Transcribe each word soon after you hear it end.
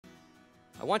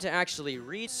I want to actually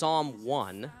read Psalm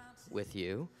 1 with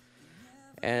you,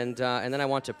 and then I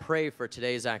want to pray for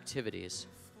today's activities.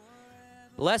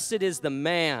 Blessed is the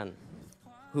man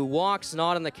who walks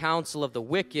not in the counsel of the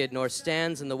wicked, nor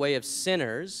stands in the way of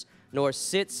sinners, nor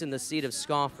sits in the seat of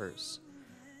scoffers.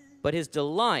 But his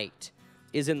delight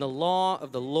is in the law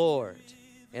of the Lord,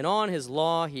 and on his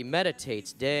law he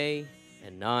meditates day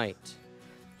and night.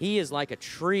 He is like a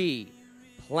tree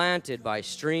planted by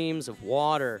streams of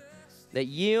water that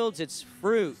yields its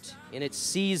fruit in its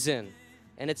season,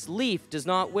 and its leaf does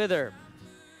not wither.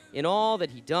 In all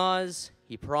that he does,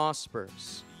 he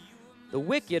prospers. The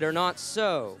wicked are not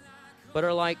so, but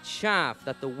are like chaff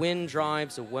that the wind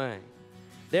drives away.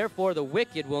 Therefore the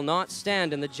wicked will not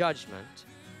stand in the judgment,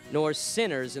 nor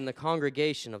sinners in the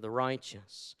congregation of the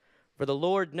righteous. For the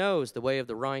Lord knows the way of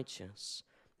the righteous,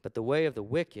 but the way of the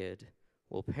wicked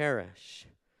will perish.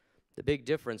 The big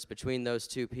difference between those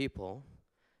two people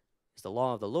is the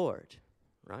law of the Lord,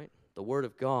 right? The Word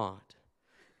of God.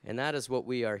 And that is what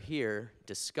we are here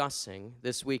discussing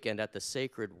this weekend at the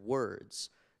Sacred Words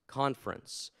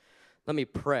Conference. Let me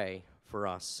pray for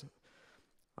us.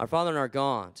 Our Father and our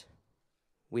God,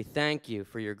 we thank you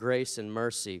for your grace and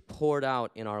mercy poured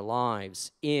out in our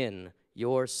lives in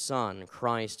your Son,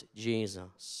 Christ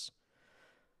Jesus.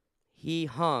 He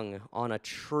hung on a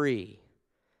tree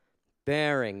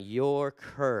bearing your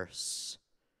curse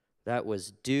that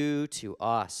was due to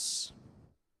us.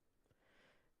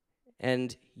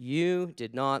 And you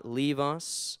did not leave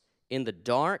us in the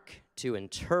dark to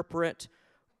interpret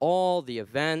all the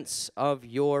events of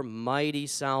your mighty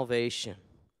salvation,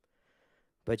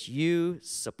 but you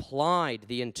supplied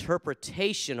the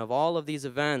interpretation of all of these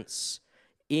events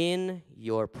in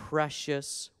your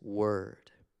precious word.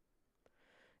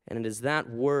 And it is that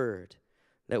word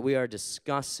that we are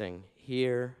discussing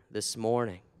here this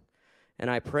morning. And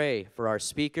I pray for our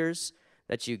speakers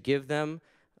that you give them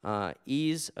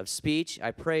ease of speech.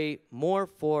 I pray more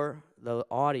for the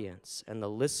audience and the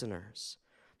listeners,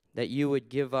 that you would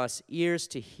give us ears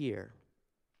to hear,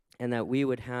 and that we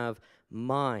would have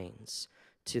minds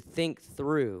to think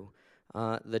through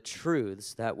the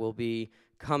truths that will be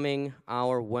coming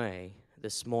our way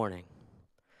this morning.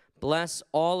 Bless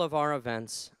all of our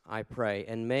events, I pray,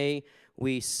 and may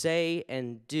we say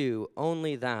and do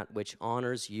only that which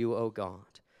honors you, O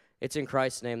God. It's in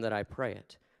Christ's name that I pray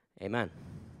it. Amen.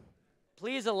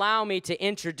 Please allow me to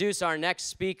introduce our next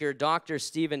speaker, Dr.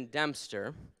 Stephen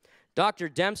Dempster. Dr.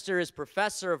 Dempster is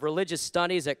professor of religious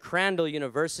studies at Crandall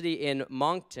University in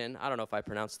Moncton. I don't know if I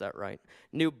pronounced that right.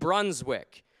 New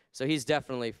Brunswick. So he's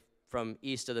definitely from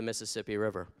east of the Mississippi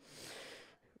River.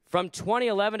 From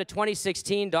 2011 to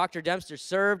 2016, Dr. Dempster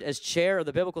served as chair of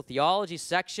the Biblical Theology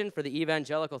section for the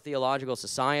Evangelical Theological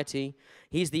Society.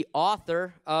 He's the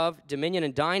author of Dominion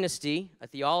and Dynasty, a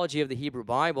theology of the Hebrew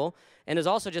Bible, and has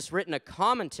also just written a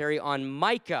commentary on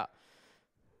Micah.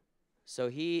 So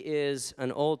he is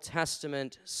an Old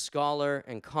Testament scholar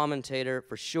and commentator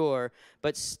for sure.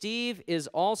 But Steve is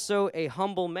also a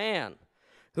humble man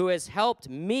who has helped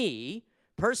me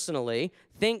personally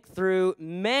think through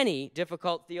many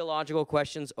difficult theological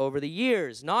questions over the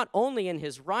years, not only in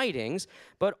his writings,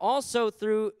 but also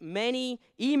through many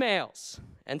emails.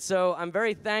 And so I'm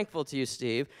very thankful to you,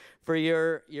 Steve, for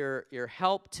your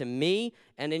help to me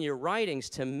and in your writings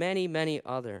to many, many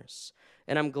others.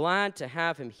 And I'm glad to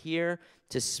have him here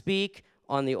to speak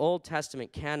on the Old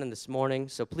Testament canon this morning.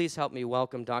 So please help me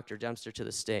welcome Dr. Dempster to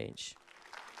the stage.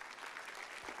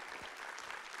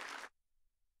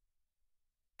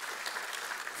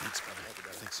 Thanks, brother.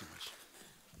 Thanks so much.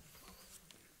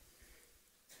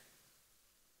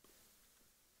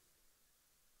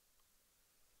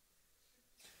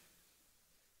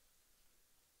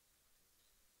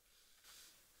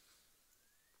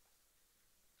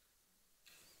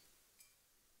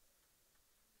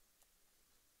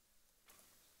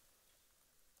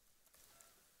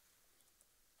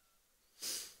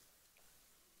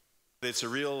 It's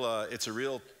a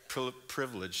real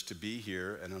privilege to be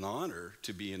here and an honor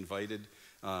to be invited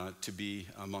to be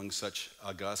among such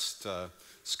august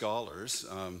scholars.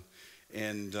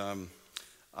 And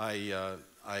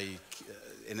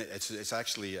it's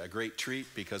actually a great treat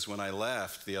because when I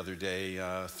left the other day,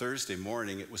 Thursday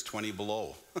morning, it was 20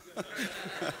 below.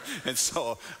 And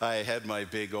so I had my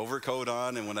big overcoat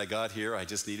on, and when I got here, I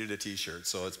just needed a t-shirt.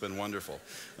 So it's been wonderful,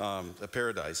 a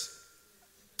paradise.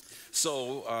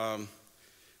 So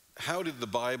how did the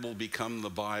Bible become the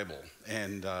Bible?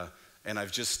 And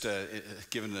I've just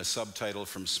given a subtitle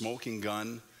from Smoking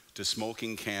Gun to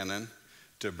Smoking Cannon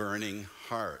to Burning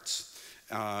Hearts.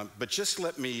 But just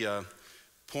let me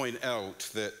point out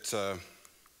that,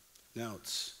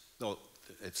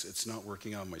 it's not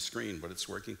working on my screen, but it's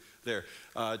working there.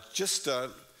 Just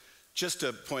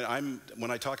a point,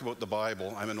 when I talk about the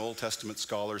Bible, I'm an Old Testament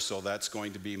scholar, so that's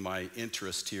going to be my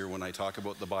interest here when I talk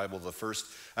about the Bible. The first,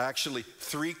 actually,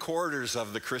 3/4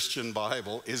 of the Christian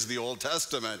Bible is the Old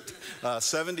Testament,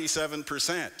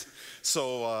 77%.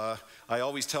 So I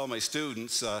always tell my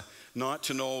students, not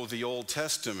to know the Old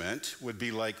Testament would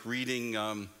be like reading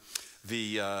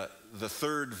the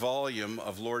third volume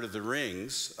of Lord of the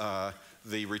Rings,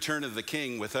 The Return of the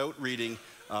King, without reading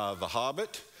The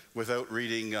Hobbit, without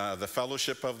reading The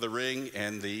Fellowship of the Ring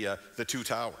and the Two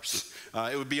Towers.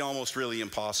 It would be almost really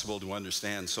impossible to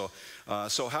understand. So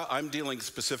how I'm dealing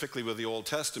specifically with the Old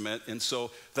Testament, and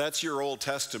so that's your Old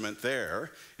Testament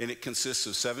there, and it consists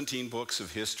of 17 books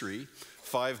of history,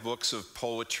 5 books of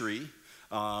poetry,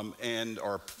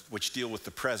 which deal with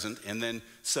the present, and then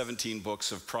 17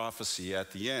 books of prophecy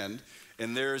at the end.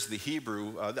 And there's the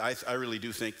Hebrew. I really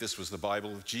do think this was the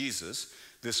Bible of Jesus.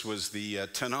 This was the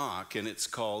Tanakh, and it's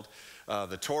called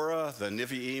the Torah, the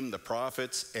Nevi'im, the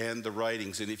prophets, and the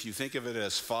writings. And if you think of it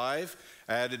as 5,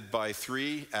 added by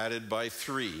 3, added by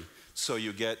 3. So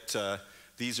you get,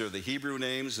 these are the Hebrew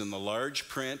names in the large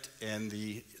print,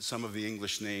 and some of the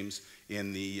English names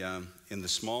in the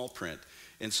small print.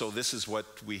 And so this is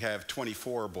what we have,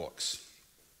 24 books.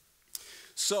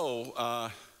 So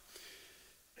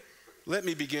let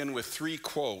me begin with 3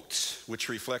 quotes which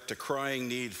reflect a crying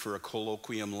need for a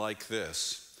colloquium like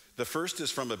this. The first is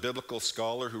from a biblical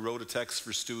scholar who wrote a text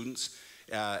for students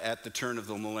at the turn of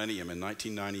the millennium in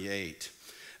 1998.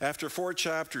 After 4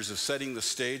 chapters of setting the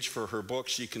stage for her book,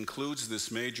 she concludes this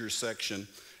major section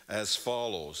as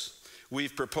follows.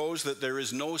 We've proposed that there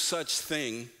is no such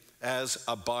thing as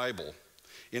a Bible.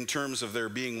 In terms of there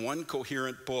being one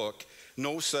coherent book,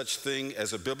 no such thing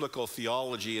as a biblical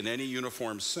theology in any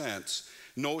uniform sense,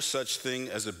 no such thing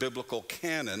as a biblical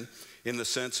canon in the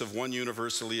sense of one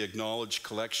universally acknowledged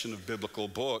collection of biblical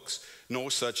books, no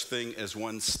such thing as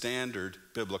one standard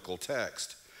biblical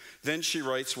text. Then she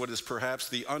writes what is perhaps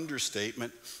the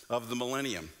understatement of the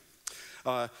millennium.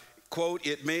 Quote,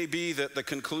 it may be that the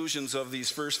conclusions of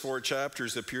these first 4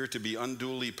 chapters appear to be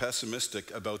unduly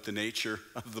pessimistic about the nature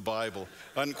of the Bible,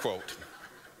 unquote.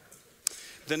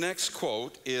 The next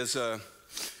quote is a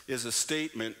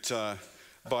statement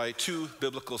by 2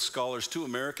 biblical scholars, 2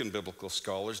 American biblical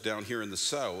scholars down here in the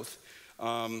South,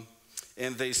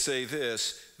 and they say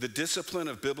this: the discipline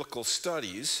of biblical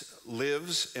studies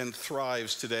lives and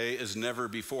thrives today as never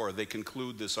before. They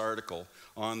conclude this article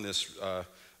on this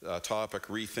topic,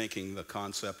 rethinking the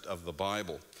concept of the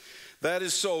Bible. That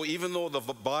is so even though the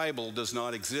Bible does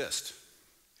not exist.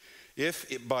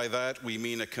 If by that we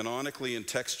mean a canonically and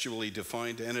textually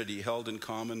defined entity held in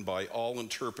common by all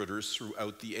interpreters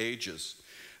throughout the ages.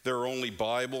 There are only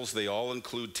Bibles. They all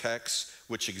include texts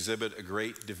which exhibit a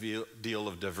great deal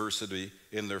of diversity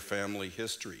in their family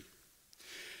history.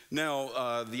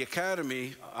 Now, the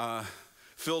Academy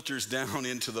filters down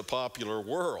into the popular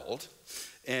world,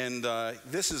 and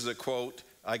this is a quote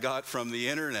I got from the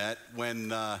internet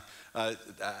when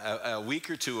a week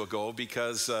or 2 ago,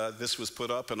 because this was put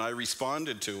up and I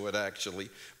responded to it actually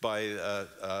by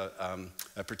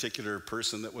a particular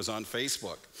person that was on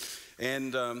Facebook.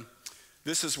 And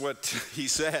this is what he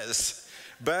says.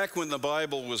 Back when the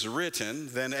Bible was written,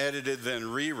 then edited, then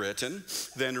rewritten,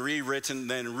 then rewritten,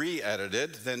 then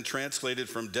re-edited, then translated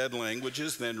from dead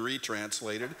languages, then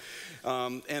retranslated,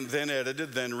 and then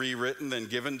edited, then rewritten, then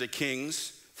given to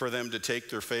kings for them to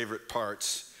take their favorite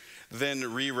parts,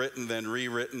 then rewritten,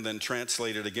 then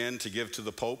translated again to give to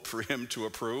the Pope for him to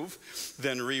approve,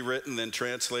 then rewritten, then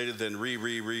translated, then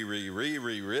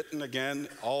rewritten again,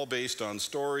 all based on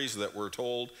stories that were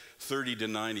told 30 to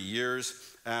 90 years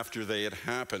after they had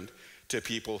happened to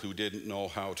people who didn't know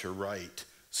how to write.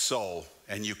 So,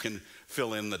 and you can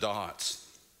fill in the dots.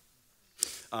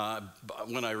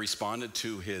 When I responded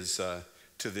to this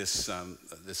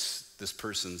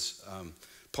person's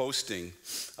posting,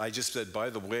 I just said,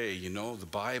 by the way, you know, the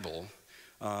Bible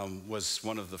was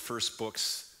one of the first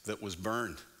books that was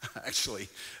burned, actually.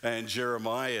 And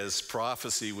Jeremiah's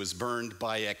prophecy was burned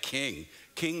by a king.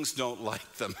 Kings don't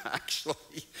like them,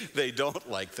 actually. They don't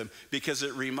like them because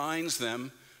it reminds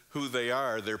them who they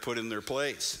are. They're put in their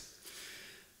place.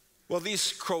 Well,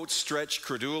 these quotes stretch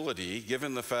credulity,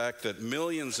 given the fact that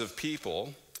millions of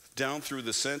people down through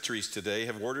the centuries today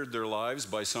have ordered their lives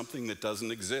by something that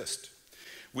doesn't exist.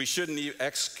 We shouldn't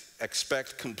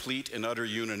expect complete and utter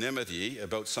unanimity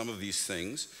about some of these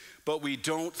things, but we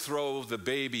don't throw the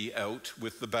baby out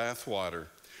with the bathwater.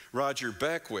 Roger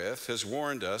Beckwith has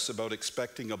warned us about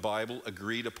expecting a Bible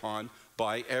agreed upon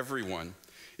by everyone.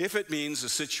 If it means a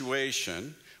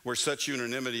situation where such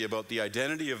unanimity about the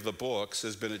identity of the books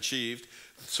has been achieved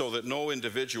so that no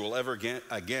individual ever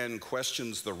again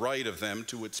questions the right of them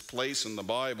to its place in the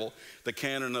Bible, the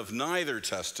canon of neither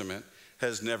testament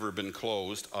has never been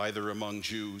closed, either among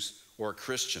Jews or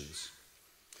Christians.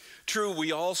 True,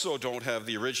 we also don't have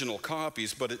the original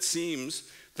copies, but it seems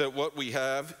that what we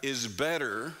have is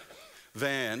better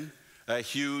than a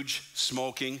huge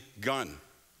smoking gun.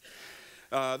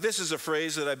 This is a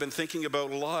phrase that I've been thinking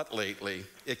about a lot lately.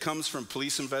 It comes from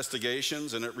police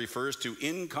investigations, and it refers to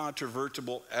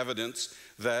incontrovertible evidence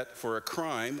that for a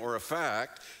crime or a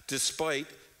fact, despite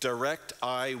direct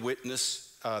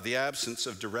eyewitness, the absence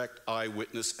of direct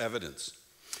eyewitness evidence.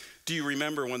 Do you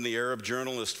remember when the Arab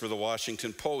journalist for the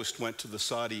Washington Post went to the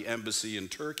Saudi embassy in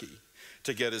Turkey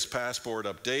to get his passport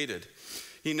updated?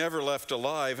 He never left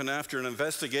alive, and after an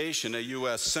investigation, a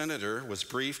U.S. senator was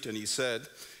briefed, and he said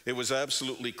it was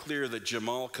absolutely clear that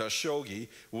Jamal Khashoggi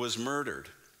was murdered.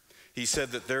 He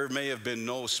said that there may have been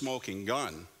no smoking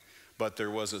gun, but there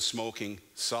was a smoking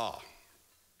saw.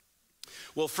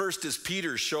 Well, first, as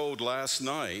Peter showed last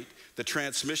night, the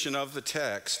transmission of the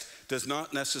text does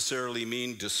not necessarily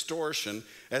mean distortion,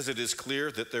 as it is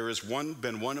clear that there has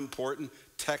been one important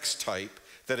text type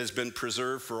that has been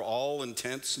preserved for all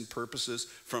intents and purposes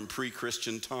from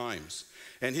pre-Christian times.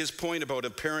 And his point about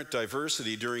apparent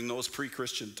diversity during those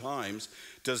pre-Christian times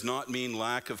does not mean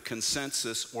lack of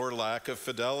consensus or lack of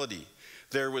fidelity.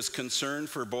 There was concern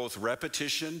for both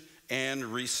repetition and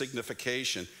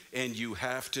resignification, and you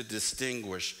have to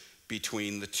distinguish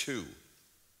between the two.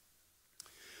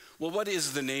 Well, what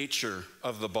is the nature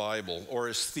of the Bible, or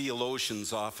as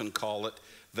theologians often call it,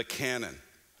 the canon?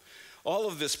 All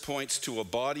of this points to a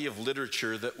body of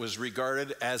literature that was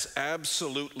regarded as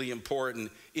absolutely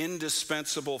important,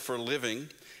 indispensable for living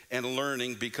and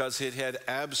learning because it had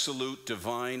absolute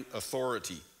divine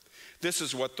authority. This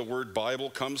is what the word Bible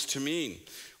comes to mean.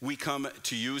 We come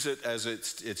to use it as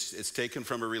it's taken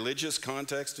from a religious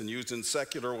context and used in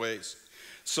secular ways.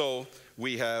 So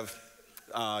we have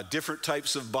different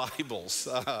types of Bibles.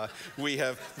 We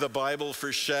have the Bible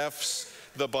for chefs,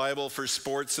 the Bible for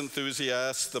sports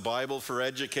enthusiasts, the Bible for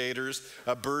educators,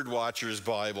 a birdwatcher's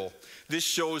Bible. This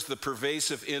shows the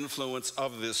pervasive influence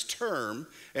of this term,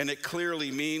 and it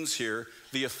clearly means here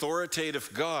the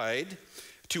authoritative guide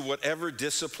to whatever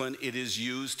discipline it is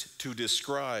used to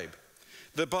describe.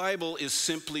 The Bible is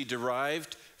simply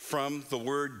derived from the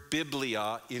word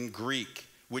biblia in Greek,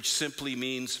 which simply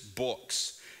means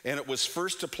books. And it was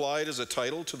first applied as a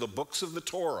title to the books of the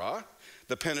Torah,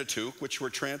 the Pentateuch, which were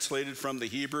translated from the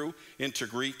Hebrew into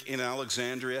Greek in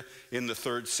Alexandria in the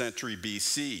 3rd century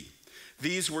BC.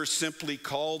 These were simply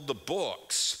called the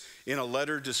books in a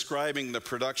letter describing the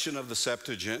production of the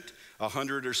Septuagint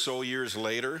 100 or so years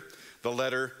later, the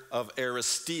letter of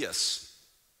Aristeas.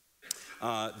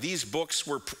 These books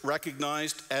were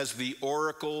recognized as the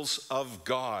oracles of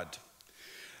God.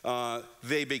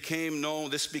 This became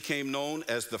known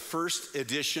as the first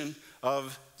edition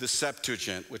of the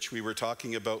Septuagint, which we were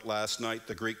talking about last night,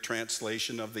 the Greek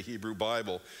translation of the Hebrew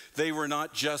Bible. They were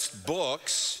not just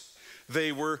books,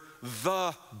 they were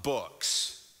the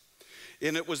books.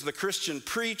 And it was the Christian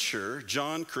preacher,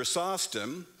 John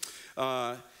Chrysostom,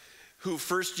 who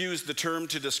first used the term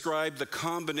to describe the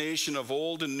combination of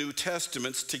Old and New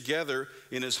Testaments together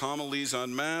in his homilies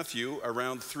on Matthew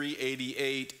around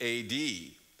 388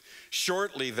 AD.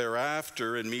 Shortly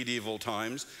thereafter, in medieval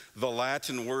times, the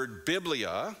Latin word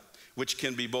biblia, which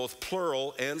can be both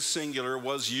plural and singular,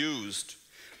 was used.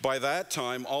 By that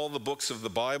time, all the books of the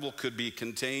Bible could be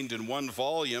contained in one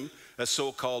volume, a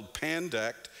so-called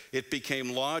pandect. It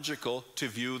became logical to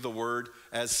view the word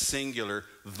as singular,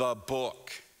 the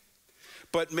book.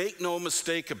 But make no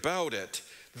mistake about it,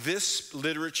 this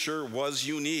literature was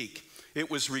unique. It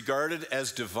was regarded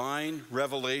as divine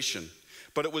revelation.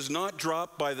 But it was not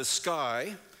dropped by the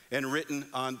sky and written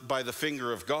on by the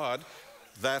finger of God.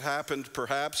 That happened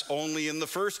perhaps only in the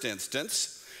first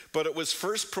instance. But it was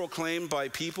first proclaimed by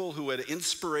people who had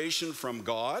inspiration from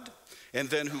God and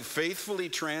then who faithfully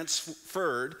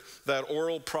transferred that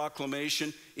oral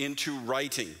proclamation into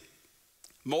writing.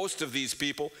 Most of these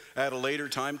people at a later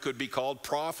time could be called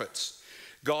prophets.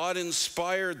 God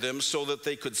inspired them so that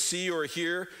they could see or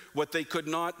hear what they could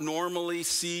not normally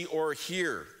see or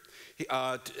hear.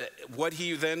 What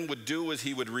he then would do is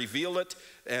he would reveal it,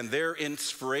 and their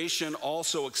inspiration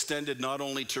also extended not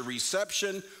only to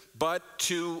reception, but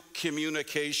to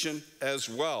communication as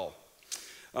well.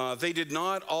 They did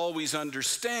not always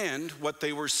understand what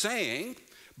they were saying,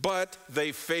 but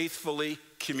they faithfully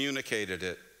communicated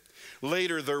it.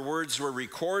 Later, their words were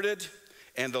recorded,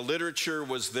 and the literature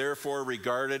was therefore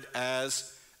regarded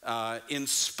as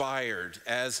inspired,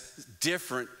 as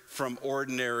different from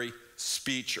ordinary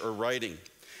speech or writing.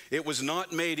 It was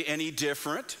not made any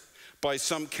different by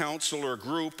some council or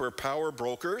group or power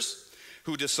brokers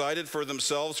who decided for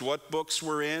themselves what books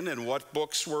were in and what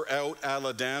books were out, a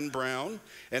la Dan Brown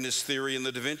and his theory in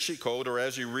the Da Vinci Code, or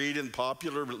as you read in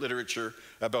popular literature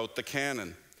about the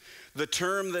canon. The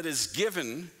term that is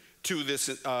given to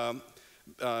this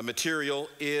material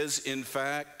is, in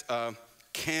fact,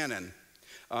 canon.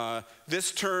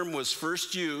 This term was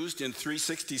first used in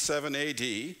 367 AD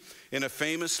in a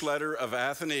famous letter of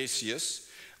Athanasius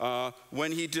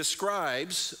when he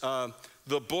describes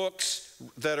the books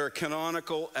that are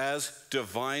canonical as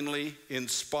divinely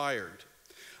inspired.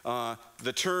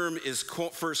 The term is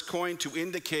first coined to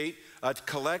indicate a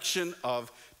collection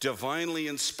of divinely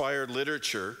inspired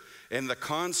literature, and the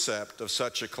concept of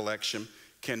such a collection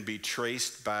can be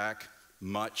traced back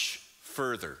much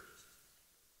further.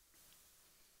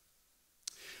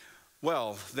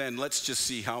 Well, then let's just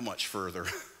see how much further,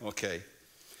 okay?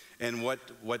 And what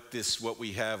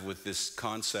we have with this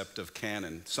concept of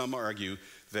canon. Some argue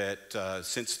that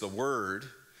since the word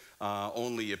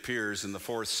only appears in the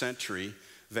 4th century,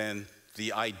 then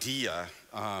the idea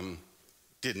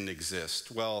didn't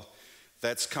exist. Well,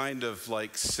 that's kind of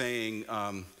like saying,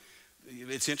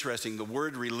 it's interesting, the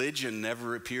word religion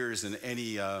never appears in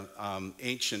any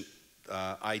ancient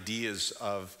ideas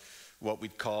of what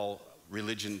we'd call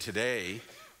religion today,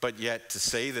 but yet to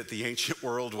say that the ancient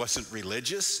world wasn't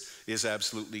religious is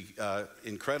absolutely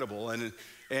incredible.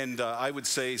 And I would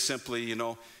say simply,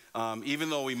 even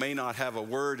though we may not have a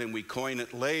word and we coin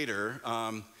it later,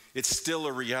 it's still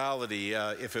a reality.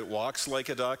 If it walks like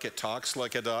a duck, it talks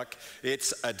like a duck,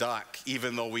 it's a duck,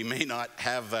 even though we may not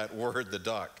have that word, the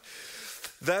duck.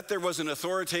 That there was an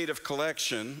authoritative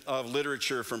collection of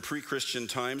literature from pre-Christian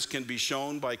times can be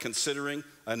shown by considering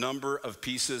a number of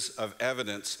pieces of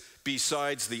evidence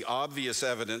besides the obvious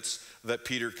evidence that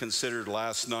Peter considered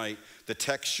last night, the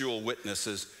textual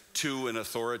witnesses to an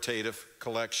authoritative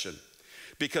collection.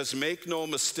 Because make no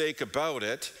mistake about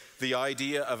it, the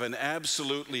idea of an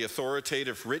absolutely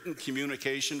authoritative written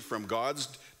communication from God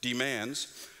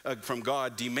demands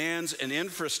an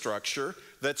infrastructure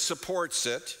that supports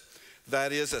it.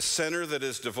 That is, a center that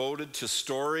is devoted to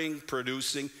storing,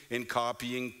 producing, and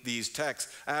copying these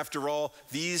texts. After all,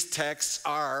 these texts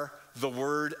are the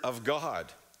Word of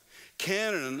God.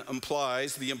 Canon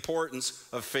implies the importance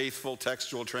of faithful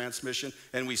textual transmission,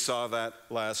 and we saw that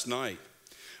last night.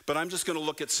 But I'm just going to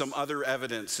look at some other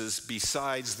evidences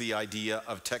besides the idea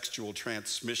of textual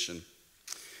transmission.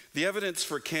 The evidence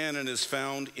for canon is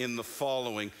found in the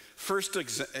following. First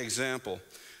example,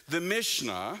 the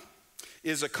Mishnah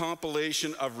is a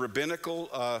compilation of rabbinical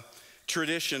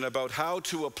tradition about how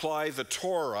to apply the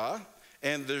Torah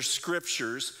and their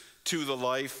scriptures to the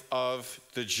life of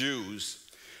the Jews.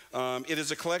 It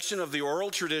is a collection of the oral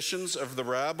traditions of the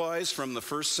rabbis from the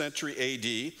 1st century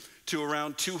AD to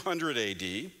around 200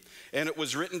 AD, and it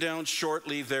was written down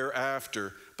shortly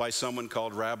thereafter by someone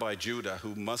called Rabbi Judah,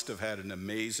 who must have had an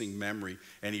amazing memory,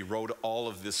 and he wrote all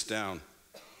of this down.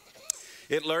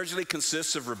 It largely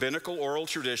consists of rabbinical oral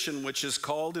tradition, which is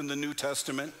called in the New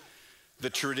Testament the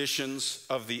traditions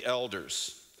of the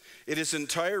elders. Its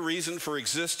entire reason for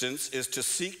existence is to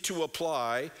seek to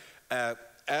apply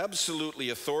absolutely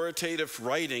authoritative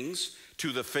writings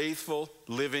to the faithful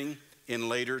living in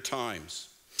later times.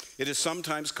 It is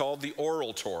sometimes called the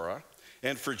oral Torah,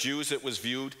 and for Jews it was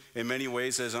viewed in many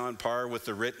ways as on par with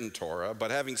the written Torah. But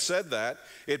having said that,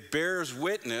 it bears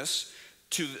witness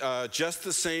to just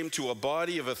the same to a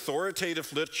body of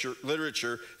authoritative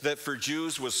literature that for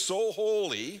Jews was so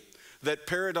holy that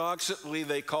paradoxically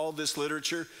they called this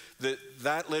literature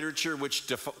that literature which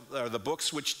the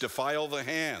books which defile the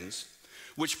hands,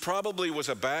 which probably was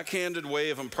a backhanded way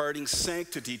of imparting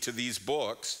sanctity to these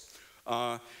books.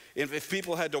 If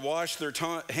people had to wash their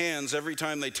hands every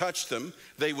time they touched them,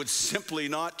 they would simply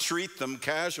not treat them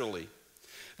casually.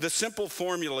 The simple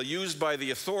formula used by the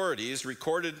authorities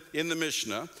recorded in the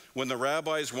Mishnah when the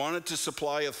rabbis wanted to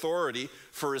supply authority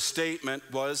for a statement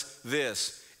was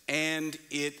this: and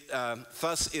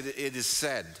thus it is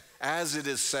said, as it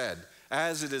is said,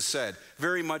 as it is said.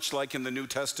 Very much like in the New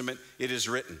Testament, it is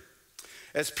written.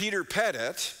 As Peter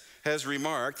Pettit has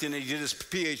remarked, and he did his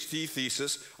PhD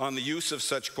thesis on the use of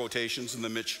such quotations in the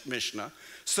Mishnah,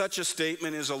 such a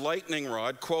statement is a lightning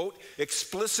rod, quote,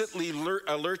 explicitly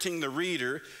alerting the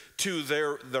reader to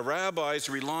the rabbi's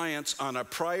reliance on a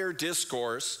prior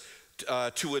discourse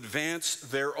to advance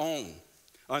their own,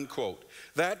 unquote.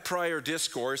 That prior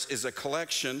discourse is a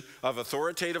collection of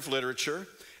authoritative literature,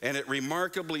 and it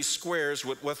remarkably squares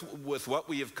with what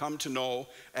we have come to know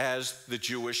as the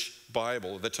Jewish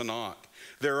Bible, the Tanakh.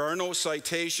 There are no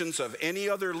citations of any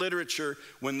other literature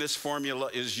when this formula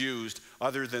is used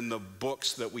other than the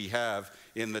books that we have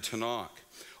in the Tanakh.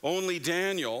 Only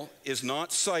Daniel is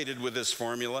not cited with this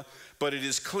formula, but it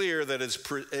is clear that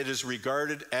it is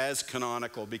regarded as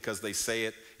canonical because they say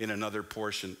it in another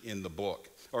portion in the book,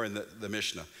 or in the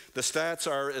Mishnah. The stats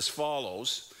are as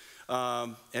follows,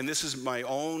 and this is my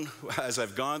own, as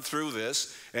I've gone through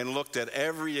this and looked at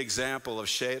every example of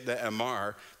Shed the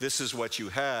Amar, this is what you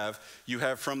have. You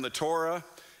have from the Torah,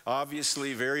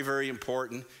 obviously very, very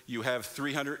important. You have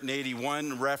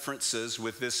 381 references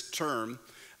with this term,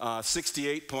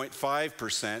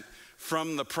 68.5%.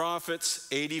 From the prophets,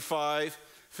 85,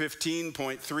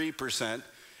 15.3%.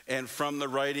 And from the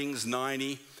writings,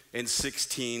 90 and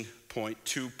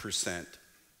 16.2%.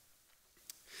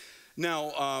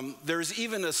 Now, there's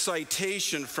even a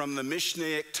citation from the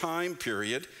Mishnaic time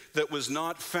period that was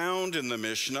not found in the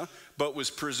Mishnah, but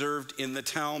was preserved in the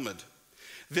Talmud.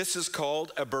 This is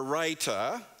called a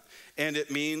baraita, and it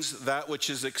means that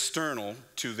which is external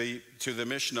to the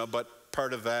Mishnah, but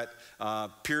part of that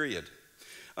period.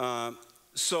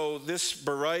 So this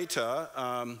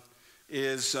baraita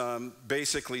is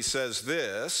basically says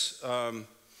this.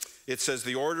 It says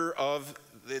the order of,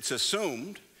 it's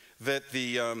assumed that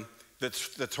the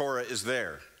Torah is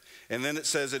there. And then it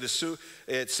says,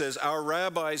 our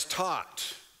rabbis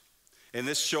taught. And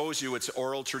this shows you it's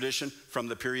oral tradition from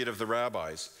the period of the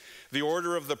rabbis. The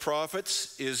order of the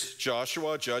prophets is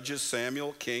Joshua, Judges,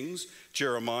 Samuel, Kings,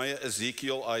 Jeremiah,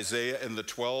 Ezekiel, Isaiah, and the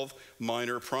 12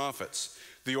 minor prophets.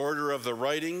 The order of the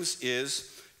writings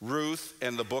is Ruth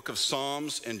and the book of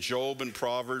Psalms and Job and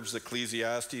Proverbs,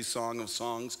 Ecclesiastes, Song of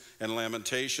Songs and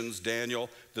Lamentations, Daniel,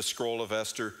 the scroll of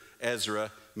Esther,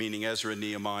 Ezra, meaning Ezra,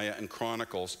 Nehemiah, and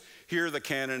Chronicles. Here the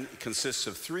canon consists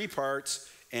of 3 parts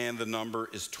and the number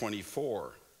is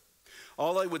 24.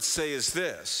 All I would say is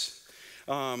this.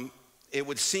 It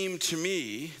would seem to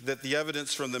me that the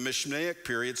evidence from the Mishnaic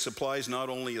period supplies not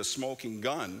only a smoking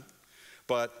gun,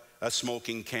 but a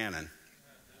smoking cannon.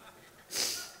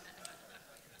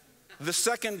 The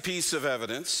second piece of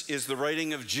evidence is the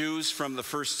writing of Jews from the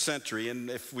 1st century, and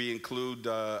if we include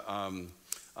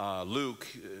Luke,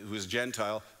 who is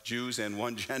Gentile, Jews and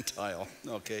 1 Gentile,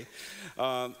 okay?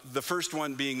 The first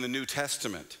one being the New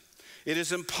Testament. It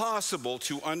is impossible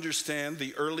to understand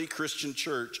the early Christian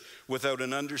church without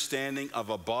an understanding of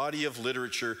a body of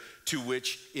literature to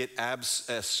which it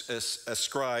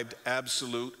ascribed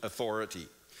absolute authority.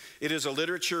 It is a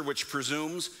literature which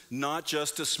presumes not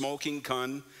just a smoking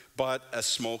gun, but a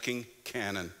smoking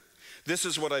cannon. This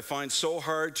is what I find so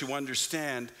hard to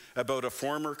understand about a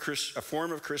form of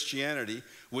Christianity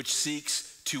which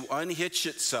seeks to unhitch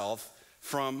itself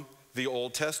from the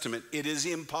Old Testament. It is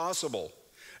impossible.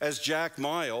 As Jack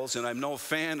Miles, and I'm no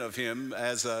fan of him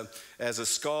as a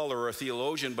scholar or a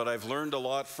theologian, but I've learned a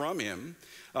lot from him,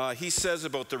 he says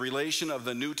about the relation of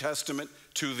the New Testament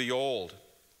to the Old.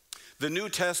 The New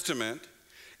Testament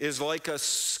is like a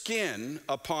skin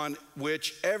upon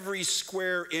which every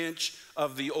square inch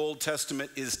of the Old Testament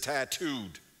is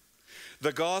tattooed.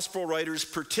 The gospel writers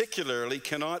particularly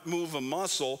cannot move a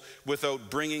muscle without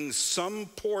bringing some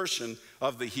portion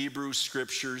of the Hebrew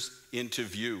scriptures into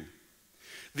view.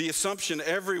 The assumption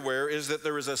everywhere is that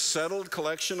there is a settled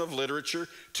collection of literature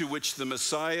to which the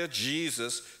Messiah,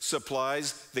 Jesus,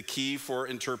 supplies the key for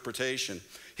interpretation.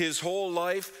 His whole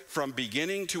life, from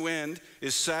beginning to end,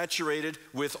 is saturated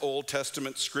with Old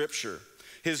Testament scripture.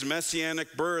 His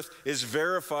messianic birth is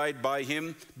verified by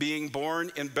him being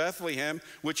born in Bethlehem,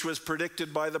 which was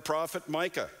predicted by the prophet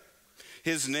Micah.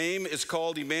 His name is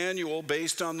called Emmanuel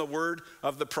based on the word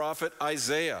of the prophet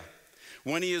Isaiah.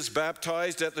 When he is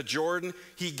baptized at the Jordan,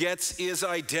 he gets his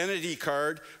identity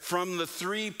card from the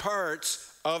 3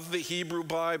 parts of the Hebrew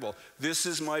Bible. This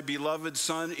is my beloved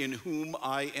son in whom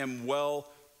I am well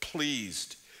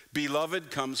pleased.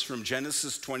 Beloved comes from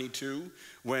Genesis 22,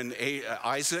 when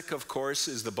Isaac, of course,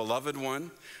 is the beloved one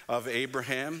of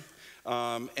Abraham.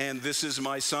 And this is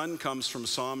my son comes from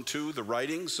Psalm 2, the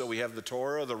writings. So we have the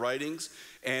Torah, the writings,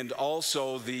 and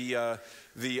also the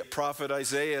prophet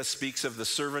Isaiah speaks of the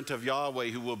servant of Yahweh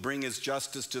who will bring his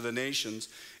justice to the nations.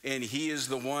 And he is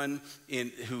the one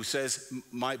who says,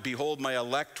 behold my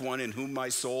elect one in whom my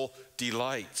soul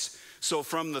delights. So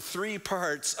from the 3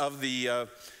 parts of the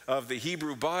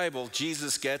Hebrew Bible,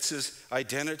 Jesus gets his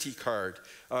identity card.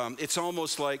 It's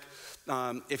almost like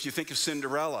if you think of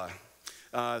Cinderella,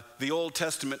 the Old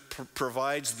Testament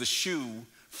provides the shoe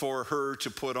for her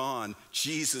to put on.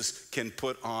 Jesus can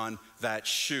put on that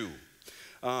shoe.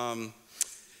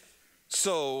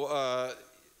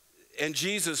 And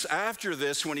Jesus, after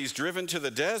this, when he's driven to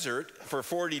the desert for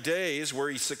 40 days, where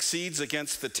he succeeds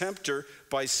against the tempter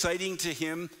by citing to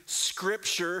him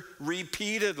Scripture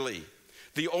repeatedly.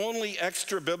 The only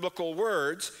extra biblical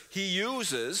words he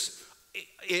uses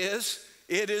is,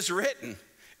 "It is written,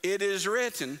 it is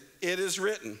written, it is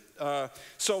written."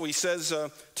 So he says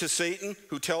to Satan,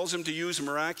 who tells him to use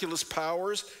miraculous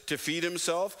powers to feed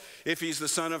himself, if he's the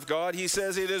Son of God, he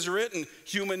says, "It is written,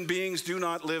 human beings do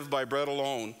not live by bread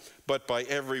alone, but by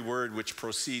every word which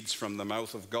proceeds from the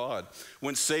mouth of God."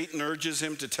 When Satan urges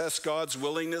him to test God's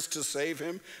willingness to save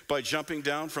him by jumping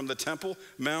down from the Temple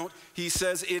Mount, he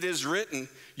says, "It is written,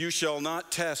 you shall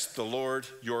not test the Lord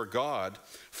your God."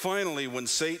 Finally, when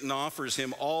Satan offers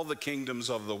him all the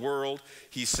kingdoms of the world,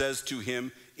 he says to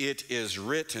him, "It is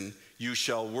written, you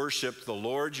shall worship the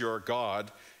Lord your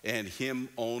God, and him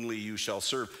only you shall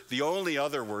serve." The only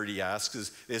other word he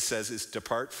asks is,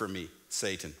 "Depart from me,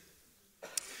 Satan."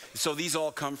 So these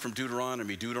all come from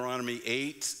Deuteronomy. Deuteronomy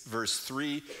 8, verse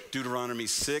 3, Deuteronomy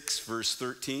 6, verse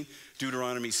 13,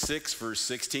 Deuteronomy 6, verse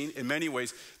 16. In many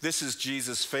ways, this is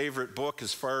Jesus' favorite book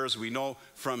as far as we know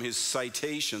from his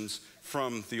citations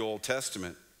from the Old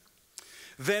Testament.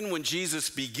 Then when Jesus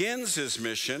begins his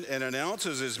mission and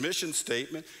announces his mission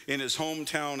statement in his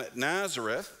hometown at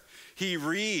Nazareth, he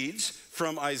reads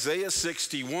from Isaiah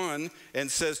 61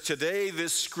 and says, "Today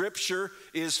this scripture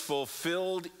is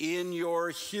fulfilled in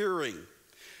your hearing."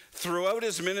 Throughout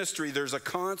his ministry, there's a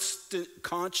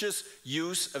conscious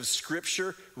use of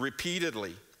scripture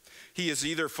repeatedly. He is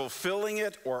either fulfilling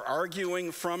it or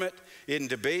arguing from it. In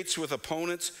debates with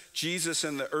opponents, Jesus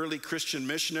and the early Christian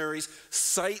missionaries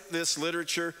cite this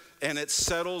literature, and it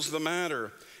settles the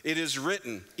matter. It is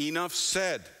written, enough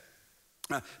said.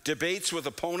 Debates with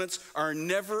opponents are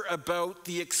never about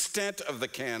the extent of the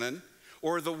canon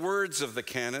or the words of the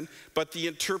canon, but the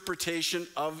interpretation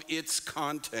of its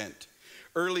content.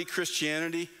 Early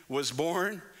Christianity was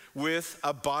born with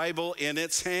a Bible in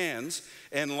its hands,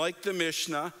 and like the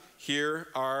Mishnah, here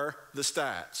are the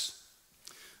stats.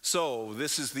 So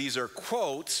these are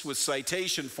quotes with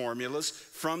citation formulas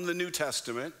from the New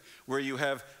Testament, where you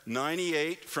have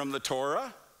 98 from the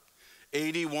Torah,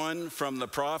 81 from the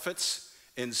prophets,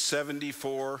 and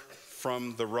 74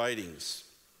 from the writings.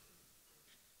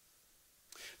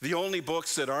 The only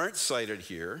books that aren't cited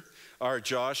here are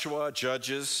Joshua,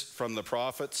 Judges from the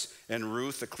prophets, and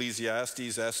Ruth,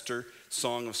 Ecclesiastes, Esther,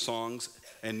 Song of Songs,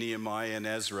 and Nehemiah and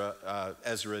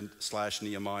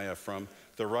Ezra/Nehemiah from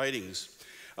the writings.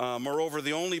 Moreover,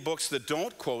 the only books that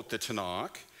don't quote the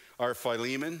Tanakh are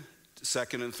Philemon,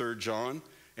 2nd and 3rd John,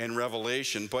 and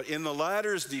Revelation. But in the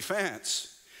latter's defense,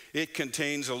 it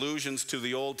contains allusions to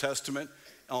the Old Testament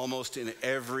almost in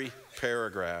every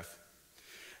paragraph.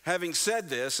 Having said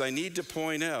this, I need to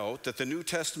point out that the New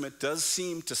Testament does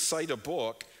seem to cite a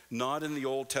book not in the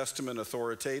Old Testament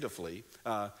authoritatively,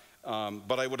 but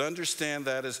I would understand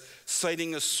that as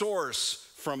citing a source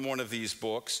from one of these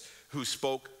books who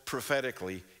spoke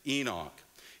prophetically, Enoch.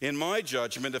 In my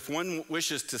judgment, if one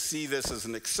wishes to see this as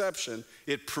an exception,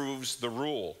 it proves the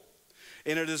rule.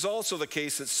 And it is also the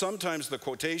case that sometimes the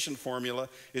quotation formula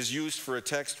is used for a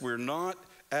text we're not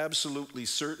absolutely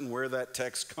certain where that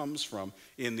text comes from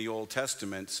in the Old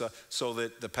Testament, so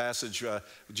that the passage,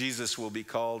 Jesus will be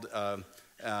called,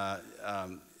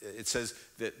 it says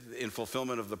that in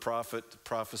fulfillment of the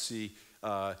prophecy,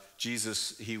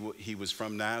 Jesus, he was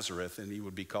from Nazareth, and he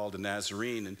would be called a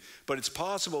Nazarene. But it's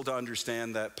possible to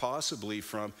understand that possibly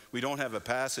from, we don't have a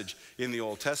passage in the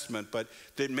Old Testament, but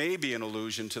there may be an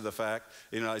allusion to the fact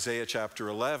in Isaiah chapter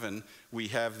 11, we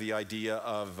have the idea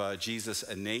of Jesus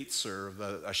a Natzer,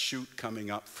 a shoot coming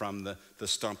up from the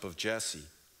stump of Jesse.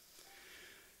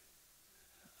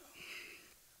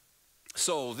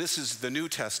 So this is the New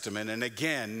Testament, and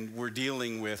again, we're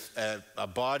dealing with a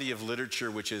body of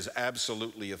literature which is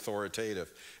absolutely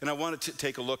authoritative. And I wanted to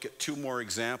take a look at two more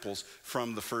examples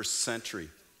from the first century.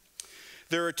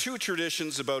 There are two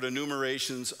traditions about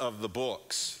enumerations of the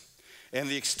books and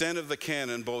the extent of the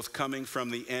canon, both coming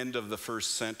from the end of the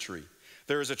first century.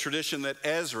 There is a tradition that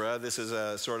Ezra, this is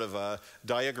a sort of a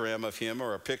diagram of him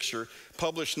or a picture,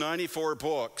 published 94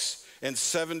 books, and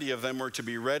 70 of them were to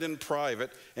be read in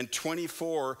private, and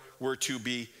 24 were to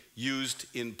be used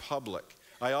in public.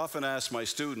 I often ask my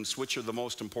students which are the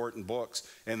most important books,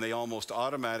 and they almost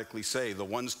automatically say the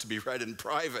ones to be read in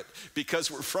private, because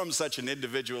we're from such an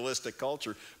individualistic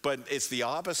culture, but it's the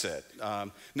opposite.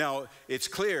 Now, it's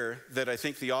clear that I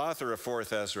think the author of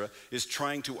 4th Ezra is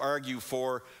trying to argue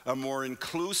for a more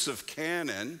inclusive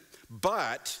canon,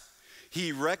 but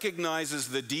he recognizes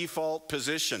the default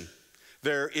position.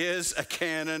 There is a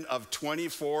canon of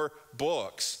 24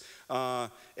 books.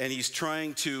 and he's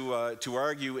trying to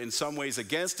argue in some ways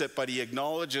against it, but he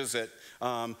acknowledges it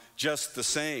just the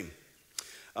same.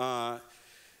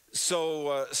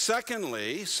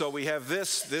 Secondly, we have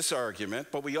this argument,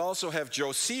 but we also have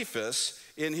Josephus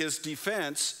in his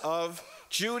defense of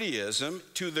Judaism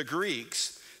to the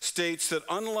Greeks, states that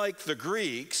unlike the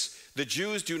Greeks, the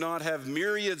Jews do not have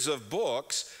myriads of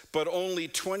books, but only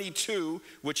 22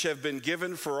 which have been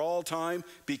given for all time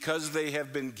because they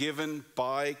have been given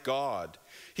by God.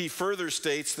 He further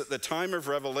states that the time of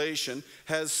revelation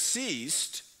has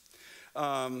ceased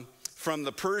from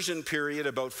the Persian period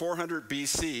about 400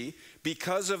 BC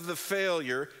because of the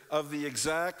failure of the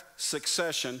exact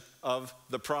succession of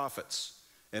the prophets.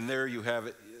 And there you have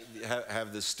it,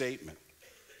 have this statement.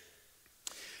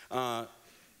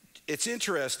 It's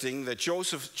interesting that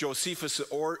Josephus'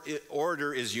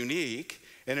 order is unique,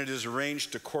 and it is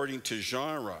arranged according to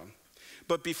genre.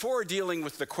 But before dealing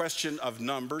with the question of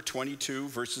number, 22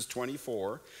 verses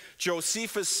 24,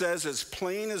 Josephus says as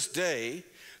plain as day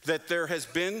that there has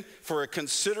been for a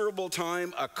considerable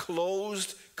time a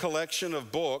closed collection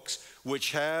of books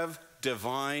which have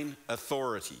divine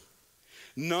authority.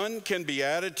 None can be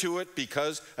added to it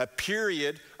because a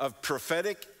period of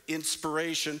prophetic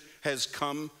inspiration has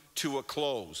come to a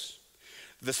close.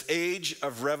 This age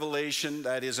of revelation,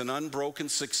 that is an unbroken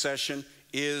succession,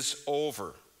 is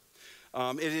over.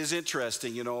 It is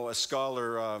interesting, you know, a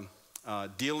scholar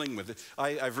dealing with it.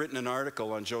 I've written an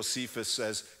article on Josephus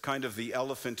as kind of the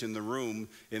elephant in the room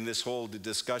in this whole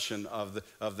discussion of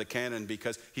the canon,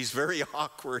 because he's very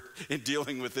awkward in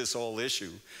dealing with this whole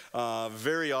issue.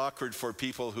 Very awkward for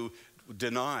people who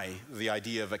deny the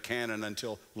idea of a canon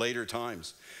until later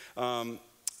times.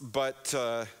 But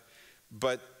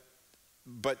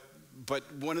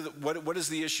what is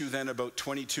the issue then about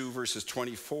 22 verses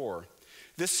 24?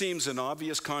 This seems an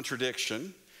obvious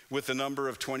contradiction with the number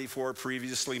of 24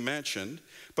 previously mentioned,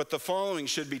 but the following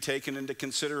should be taken into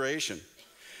consideration.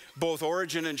 Both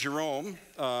Origen and Jerome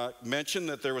mention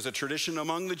that there was a tradition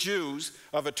among the Jews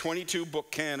of a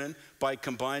 22-book canon by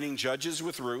combining Judges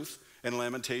with Ruth and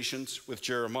Lamentations with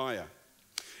Jeremiah.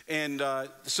 And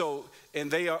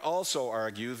they also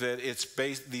argue that it's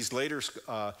based, these later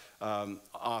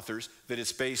authors, that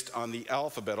it's based on the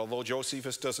alphabet. Although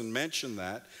Josephus doesn't mention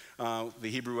that, the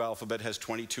Hebrew alphabet has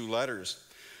 22 letters.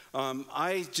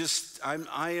 I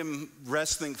am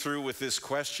wrestling through with this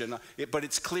question, but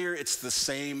it's clear it's the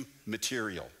same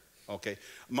material, okay?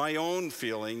 My own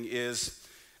feeling is,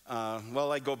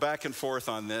 well, I go back and forth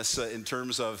on this in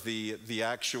terms of the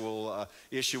actual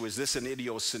issue. Is this an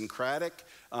idiosyncratic?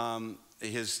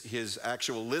 His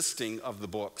actual listing of the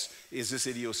books, is this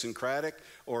idiosyncratic,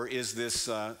 or is this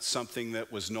something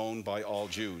that was known by all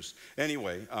Jews?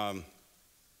 Anyway,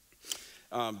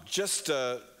 I just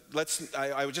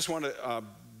want to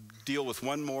deal with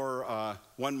one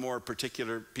more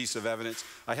particular piece of evidence.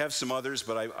 I have some others,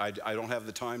 but I don't have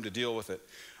the time to deal with it.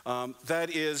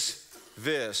 That is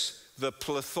this, the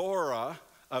plethora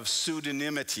of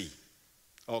pseudonymity.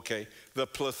 Okay, the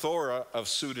plethora of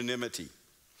pseudonymity.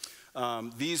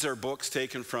 These are books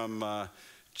taken from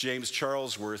James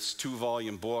Charlesworth's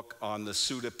 2-volume book on the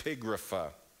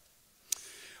pseudepigrapha.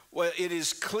 Well, it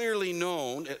is clearly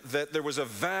known that there was a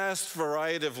vast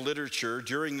variety of literature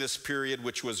during this period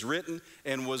which was written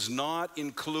and was not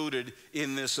included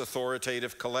in this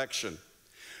authoritative collection.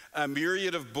 A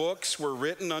myriad of books were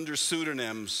written under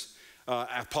pseudonyms.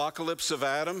 Apocalypse of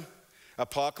Adam,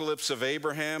 Apocalypse of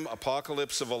Abraham,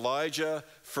 Apocalypse of Elijah,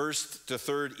 1st to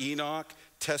 3rd Enoch,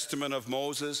 Testament of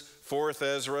Moses, 4th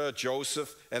Ezra,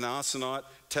 Joseph and Asenat,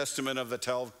 Testament of the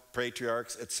 12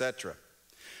 Patriarchs, etc.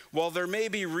 While there may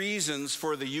be reasons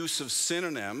for the use of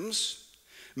synonyms,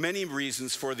 many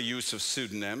reasons for the use of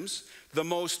pseudonyms, the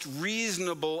most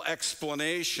reasonable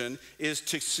explanation is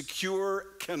to secure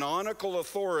canonical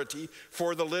authority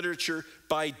for the literature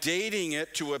by dating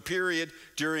it to a period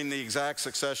during the exact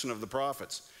succession of the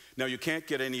prophets. Now, you can't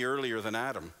get any earlier than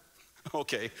Adam,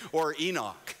 okay, or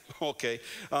Enoch, okay.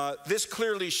 This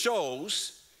clearly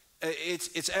shows,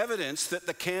 it's evidence that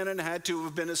the canon had to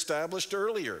have been established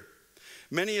earlier.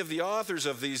 Many of the authors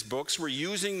of these books were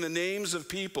using the names of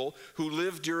people who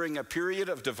lived during a period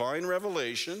of divine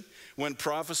revelation when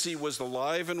prophecy was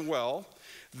alive and well.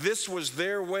 This was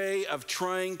their way of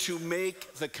trying to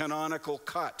make the canonical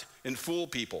cut and fool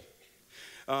people.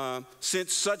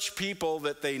 Since such people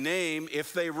that they name,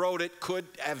 if they wrote it, could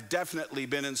have definitely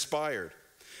been inspired.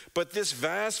 But this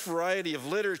vast variety of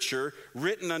literature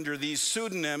written under these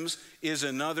pseudonyms is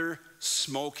another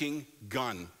smoking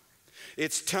gun.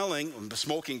 It's telling,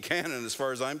 smoking canon as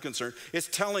far as I'm concerned, it's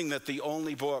telling that the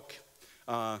only book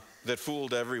that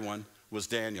fooled everyone was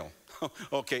Daniel.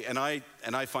 Okay, and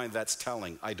I find that's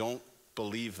telling. I don't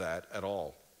believe that at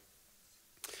all.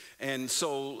 And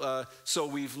so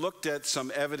we've looked at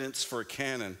some evidence for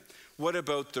canon. What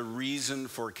about the reason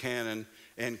for canon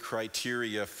and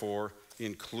criteria for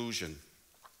inclusion?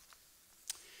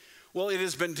 Well, it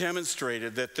has been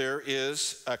demonstrated that there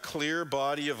is a clear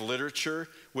body of literature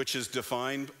which is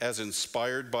defined as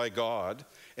inspired by God,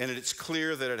 and it's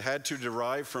clear that it had to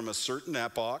derive from a certain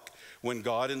epoch when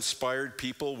God inspired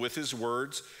people with his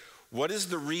words. What is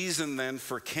the reason then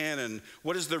for canon?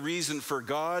 What is the reason for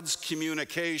God's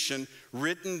communication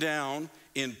written down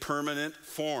in permanent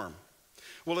form?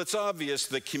 Well, it's obvious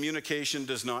that communication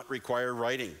does not require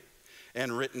writing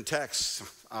and written texts.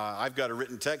 I've got a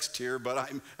written text here, but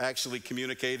I'm actually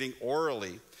communicating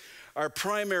orally. Our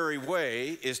primary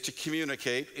way is to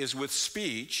communicate is with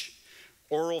speech,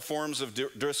 oral forms of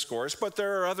discourse, but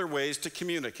there are other ways to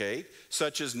communicate,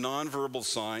 such as nonverbal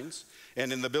signs.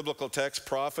 And in the biblical text,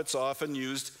 prophets often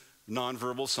used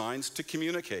nonverbal signs to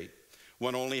communicate.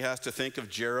 One only has to think of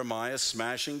Jeremiah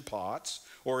smashing pots,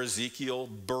 or Ezekiel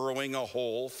burrowing a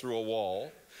hole through a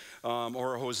wall,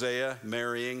 or Hosea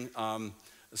marrying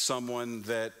someone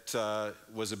that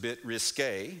was a bit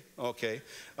risque, okay?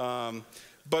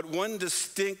 But one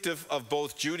distinctive of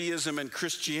both Judaism and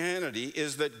Christianity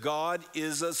is that God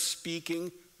is a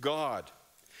speaking God.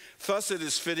 Thus, it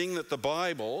is fitting that the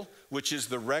Bible, which is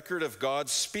the record of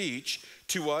God's speech,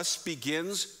 to us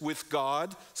begins with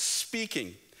God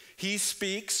speaking. He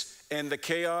speaks, and the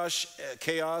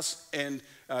chaos and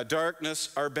darkness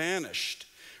are banished.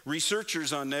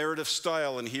 Researchers on narrative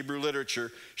style in Hebrew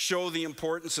literature show the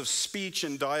importance of speech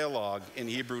and dialogue in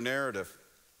Hebrew narrative.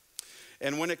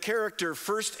 And when a character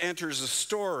first enters a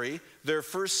story, their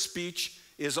first speech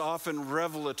is often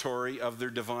revelatory of their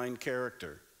divine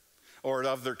character, or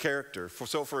of their character.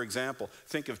 So, for example,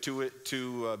 think of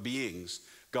two beings.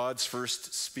 God's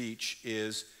first speech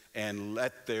is, "And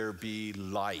let there be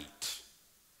light."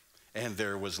 And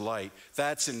there was light.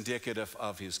 That's indicative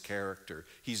of his character.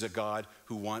 He's a God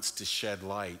who wants to shed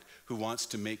light, who wants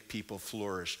to make people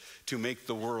flourish, to make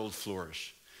the world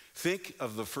flourish. Think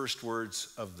of the first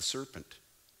words of the serpent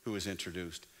who is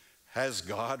introduced. Has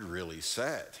God really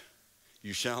said,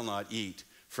 "You shall not eat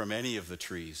from any of the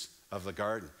trees of the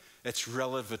garden"? It's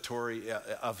revelatory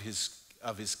of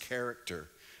his character.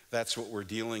 That's what we're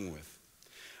dealing with.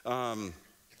 And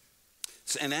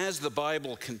as the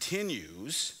Bible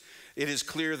continues, it is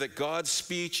clear that God's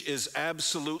speech is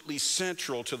absolutely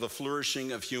central to the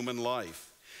flourishing of human life.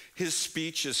 His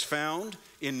speech is found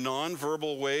in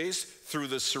nonverbal ways through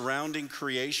the surrounding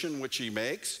creation which he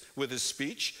makes with his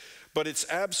speech, but it's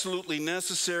absolutely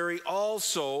necessary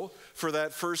also for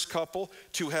that first couple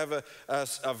to have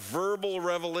a verbal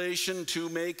revelation to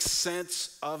make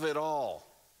sense of it all.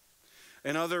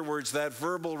 In other words, that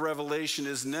verbal revelation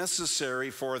is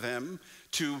necessary for them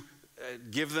to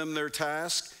give them their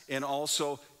task and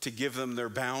also to give them their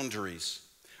boundaries.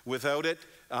 Without it,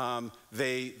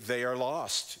 they are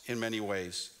lost in many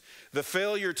ways. The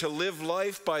failure to live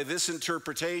life by this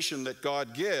interpretation that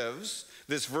God gives,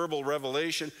 this verbal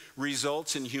revelation,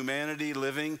 results in humanity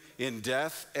living in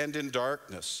death and in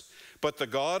darkness. But the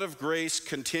God of grace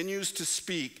continues to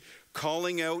speak,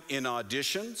 calling out in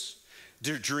auditions,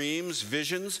 dreams,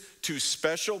 visions to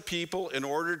special people in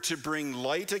order to bring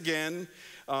light again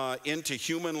into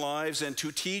human lives and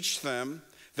to teach them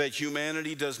that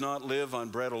humanity does not live on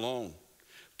bread alone,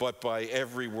 but by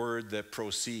every word that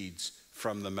proceeds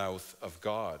from the mouth of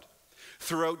God.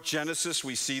 Throughout Genesis,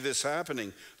 we see this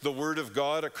happening, the word of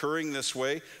God occurring this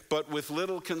way, but with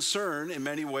little concern in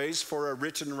many ways for a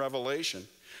written revelation.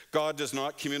 God does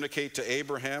not communicate to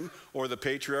Abraham or the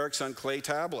patriarchs on clay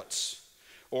tablets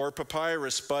or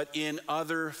papyrus, but in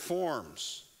other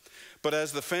forms. But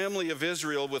as the family of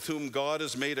Israel, with whom God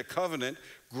has made a covenant,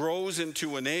 grows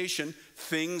into a nation,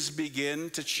 things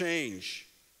begin to change.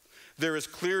 There is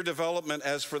clear development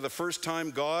as for the first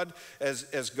time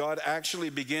as God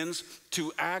actually begins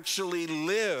to actually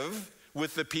live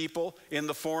with the people in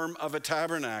the form of a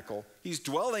tabernacle. He's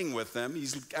dwelling with them.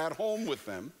 He's at home with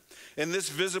them. And this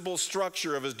visible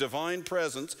structure of his divine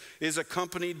presence is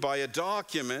accompanied by a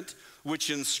document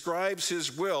which inscribes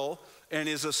his will and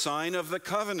is a sign of the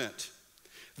covenant.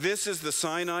 This is the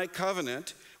Sinai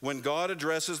covenant when God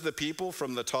addresses the people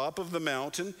from the top of the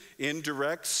mountain in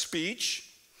direct speech.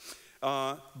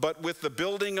 But with the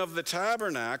building of the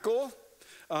tabernacle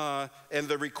and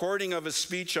the recording of his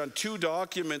speech on two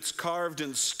documents carved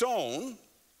in stone,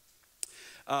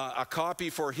 a copy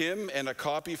for him and a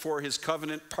copy for his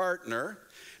covenant partner,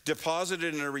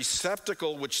 deposited in a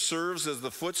receptacle which serves as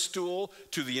the footstool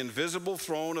to the invisible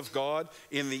throne of God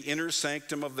in the inner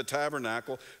sanctum of the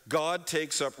tabernacle, God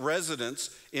takes up residence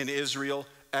in Israel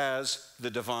as the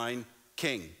divine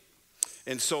king.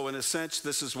 And so in a sense,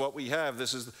 this is what we have.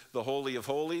 This is the Holy of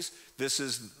Holies. This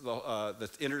is the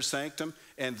inner sanctum.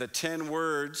 And the 10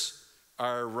 words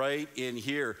are right in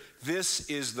here. This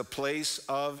is the place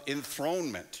of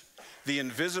enthronement. The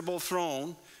invisible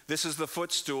throne. This is the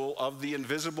footstool of the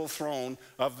invisible throne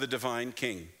of the divine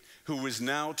king, who is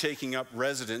now taking up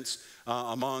residence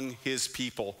among his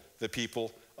people, the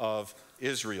people of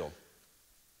Israel.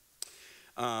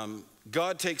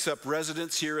 God takes up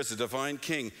residence here as a divine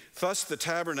king. Thus, the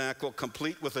tabernacle,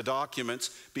 complete with the documents,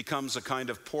 becomes a kind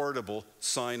of portable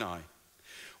Sinai.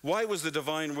 Why was the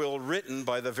divine will written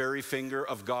by the very finger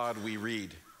of God, we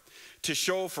read? To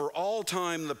show for all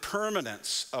time the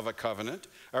permanence of a covenant,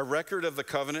 a record of the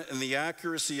covenant, and the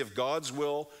accuracy of God's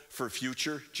will for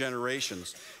future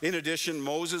generations. In addition,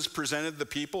 Moses presented the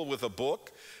people with a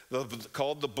book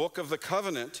called the Book of the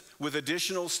Covenant with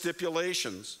additional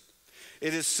stipulations.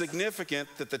 It is significant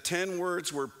that the 10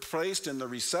 words were placed in the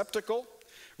receptacle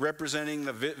representing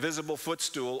the visible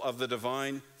footstool of the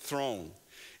divine throne.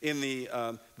 In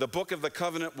the Book of the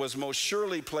Covenant was most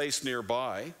surely placed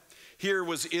nearby. Here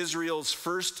was Israel's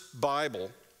first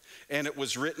Bible, and it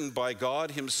was written by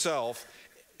God himself,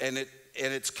 and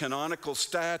its canonical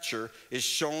stature is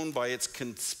shown by its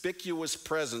conspicuous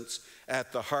presence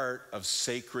at the heart of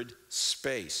sacred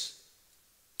space.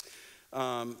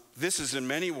 This is in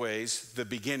many ways the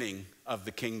beginning of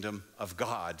the kingdom of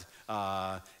God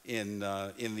in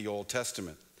the Old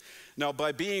Testament. Now,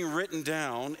 by being written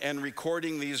down and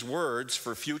recording these words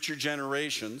for future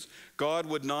generations, God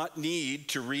would not need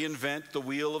to reinvent the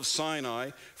wheel of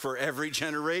Sinai for every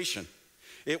generation.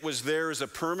 It was there as a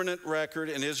permanent record,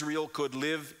 and Israel could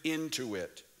live into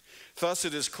it. Thus,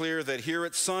 it is clear that here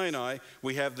at Sinai,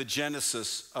 we have the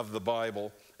genesis of the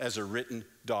Bible as a written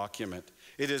document.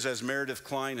 It is, as Meredith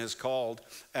Kline has called,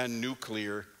 a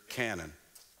nuclear canon.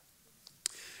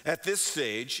 At this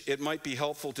stage, it might be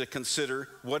helpful to consider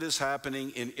what is happening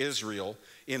in Israel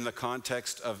in the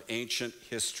context of ancient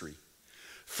history.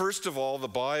 First of all, the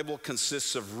Bible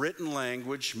consists of written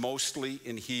language, mostly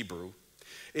in Hebrew.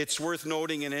 It's worth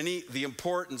noting the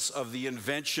importance of the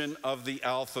invention of the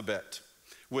alphabet,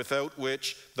 without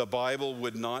which the Bible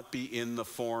would not be in the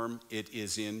form it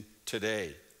is in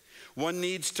today. One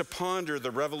needs to ponder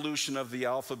the revolution of the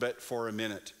alphabet for a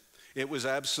minute. It was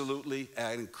absolutely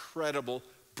an incredible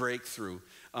breakthrough,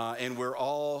 and we're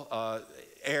all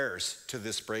heirs to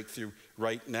this breakthrough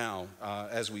right now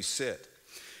as we sit.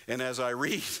 And as I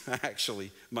read,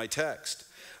 actually, my text,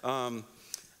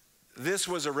 this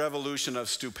was a revolution of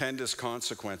stupendous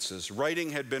consequences.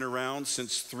 Writing had been around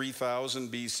since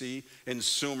 3000 BC in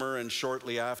Sumer and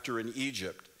shortly after in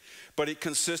Egypt. But it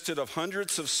consisted of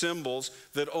hundreds of symbols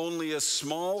that only a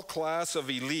small class of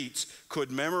elites could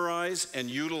memorize and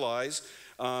utilize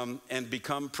and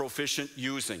become proficient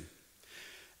using.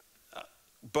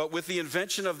 But with the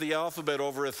invention of the alphabet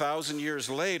over 1,000 years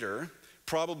later,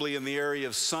 probably in the area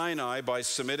of Sinai by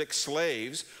Semitic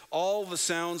slaves, all the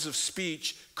sounds of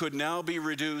speech could now be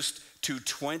reduced to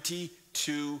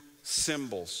 22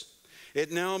 symbols.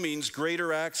 It now means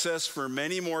greater access for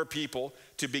many more people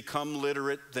to become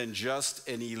literate than just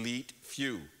an elite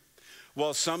few.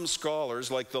 While some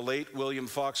scholars, like the late William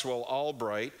Foxwell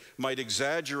Albright, might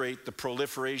exaggerate the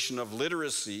proliferation of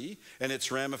literacy and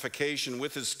its ramification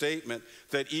with his statement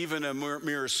that even a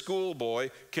mere schoolboy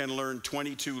can learn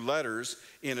 22 letters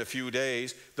in a few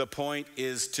days, the point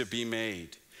is to be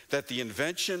made that the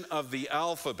invention of the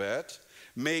alphabet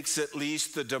makes at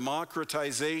least the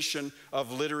democratization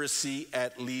of literacy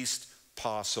at least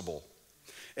possible.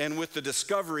 And with the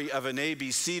discovery of an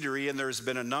ABCdery, and there's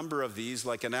been a number of these,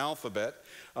 like an alphabet,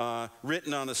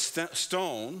 written on a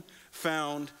stone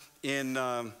found in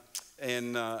a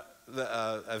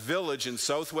village in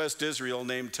southwest Israel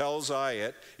named Tel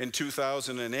Zayit in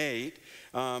 2008,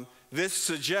 this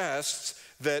suggests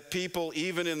that people,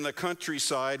 even in the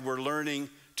countryside, were learning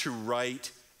to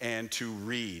write and to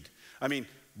read. I mean,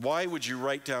 why would you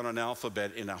write down an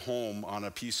alphabet in a home on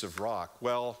a piece of rock?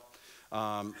 Well,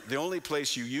 the only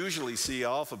place you usually see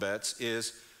alphabets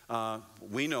is,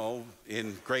 we know,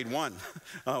 in grade 1,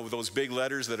 with those big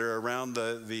letters that are around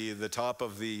the top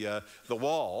of the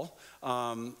wall.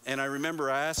 And I remember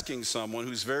asking someone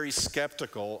who's very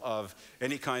skeptical of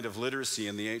any kind of literacy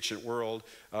in the ancient world,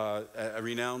 a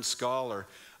renowned scholar,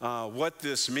 what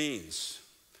this means.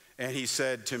 And he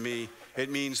said to me,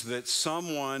 it means that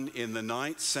someone in the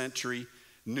 9th century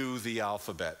knew the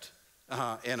alphabet.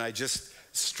 And I just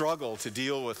struggle to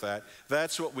deal with that.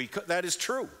 That is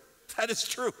true. That is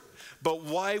true. But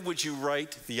why would you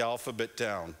write the alphabet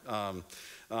down?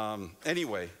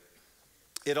 Anyway,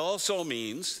 it also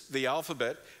means, the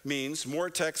alphabet means more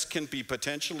text can be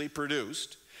potentially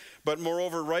produced. But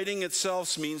moreover, writing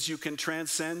itself means you can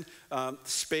transcend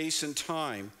space and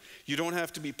time. You don't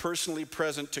have to be personally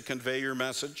present to convey your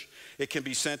message. It can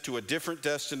be sent to a different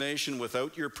destination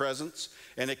without your presence,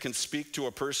 and it can speak to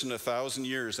a person 1,000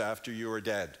 years after you are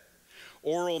dead.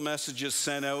 Oral messages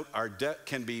sent out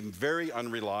can be very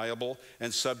unreliable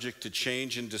and subject to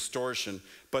change and distortion,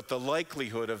 but the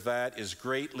likelihood of that is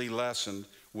greatly lessened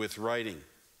with writing.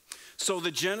 So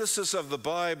the genesis of the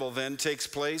Bible then takes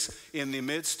place in the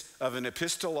midst of an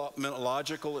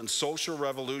epistemological and social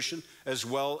revolution as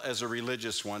well as a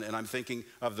religious one, and I'm thinking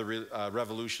of the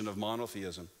revolution of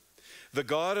monotheism. The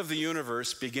God of the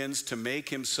universe begins to make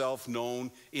himself known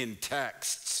in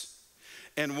texts.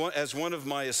 And as one of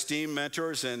my esteemed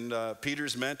mentors and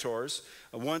Peter's mentors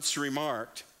once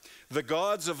remarked, the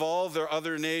gods of all their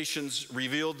other nations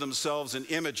revealed themselves in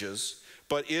images,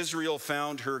 but Israel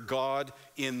found her God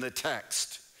in the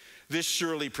text. This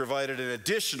surely provided an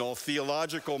additional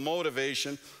theological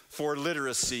motivation for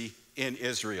literacy in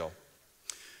Israel.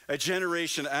 A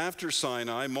generation after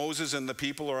Sinai, Moses and the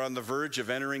people are on the verge of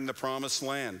entering the promised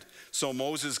land. So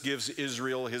Moses gives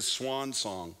Israel his swan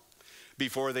song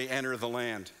before they enter the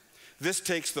land. This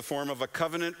takes the form of a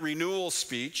covenant renewal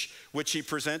speech, which he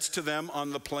presents to them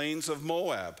on the plains of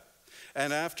Moab,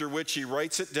 and after which he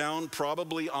writes it down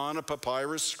probably on a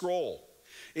papyrus scroll.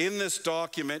 In this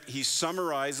document, he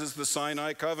summarizes the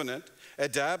Sinai covenant,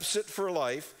 adapts it for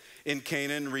life in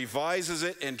Canaan, revises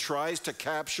it, and tries to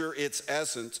capture its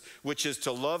essence, which is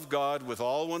to love God with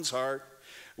all one's heart,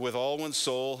 with all one's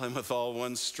soul, and with all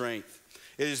one's strength.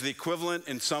 It is the equivalent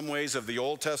in some ways of the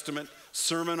Old Testament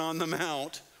Sermon on the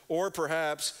Mount, or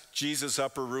perhaps Jesus'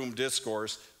 upper room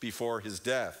discourse before his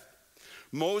death.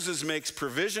 Moses makes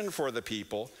provision for the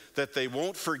people that they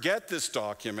won't forget this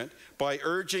document by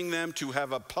urging them to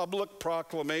have a public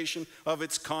proclamation of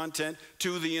its content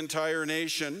to the entire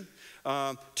nation,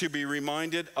 to be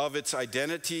reminded of its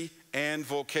identity and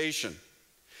vocation.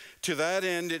 To that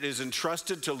end, it is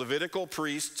entrusted to Levitical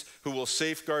priests who will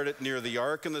safeguard it near the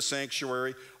ark and the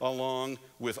sanctuary, along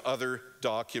with other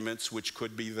documents which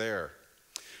could be there.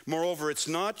 Moreover, it's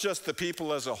not just the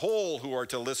people as a whole who are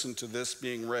to listen to this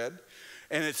being read.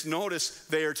 And it's notice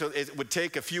it would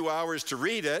take a few hours to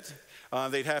read it.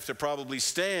 They'd have to probably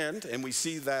stand, and we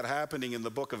see that happening in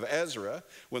the book of Ezra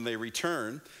when they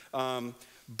return.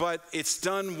 But it's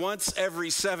done once every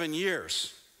 7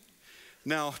 years.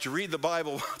 Now, to read the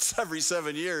Bible once every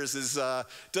 7 years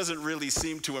doesn't really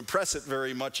seem to impress it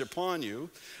very much upon you.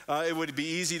 It would be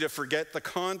easy to forget the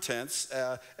contents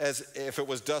as if it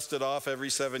was dusted off every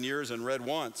 7 years and read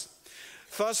once.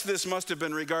 Thus, this must have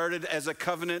been regarded as a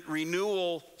covenant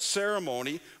renewal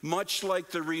ceremony, much like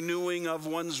the renewing of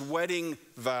one's wedding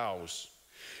vows.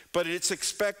 But it's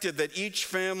expected that each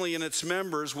family and its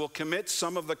members will commit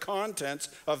some of the contents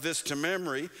of this to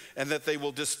memory, and that they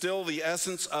will distill the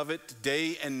essence of it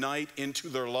day and night into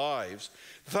their lives.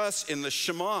 Thus, in the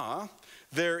Shema,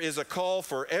 there is a call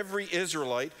for every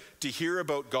Israelite to hear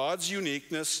about God's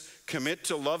uniqueness, commit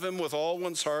to love him with all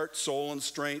one's heart, soul, and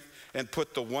strength, and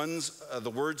put the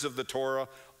words of the Torah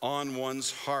on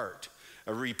one's heart.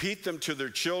 Repeat them to their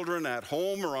children at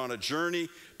home or on a journey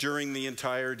during the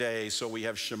entire day. So we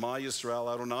have Shema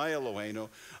Yisrael Adonai Eloheinu,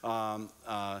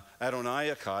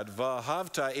 Adonai Echad,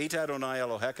 V'ahavta et Adonai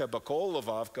Elohecha b'kol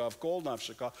levavka, v'kol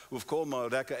nafsheka, v'kol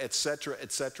ma'odecha, etc.,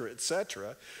 etc.,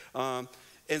 etc. And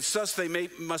thus they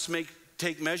must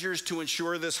take measures to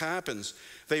ensure this happens.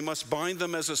 They must bind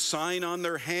them as a sign on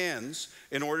their hands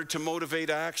in order to motivate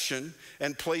action,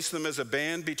 and place them as a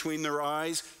band between their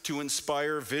eyes to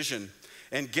inspire vision.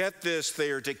 And get this,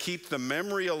 they are to keep the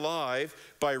memory alive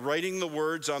by writing the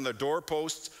words on the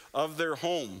doorposts of their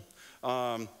home,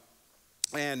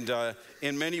 and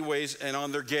in many ways, and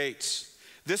on their gates.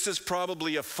 This is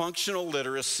probably a functional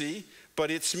literacy,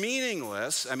 but it's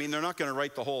meaningless. I mean, they're not going to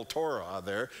write the whole Torah out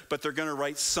there, but they're going to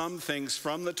write some things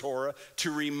from the Torah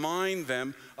to remind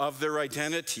them of their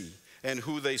identity and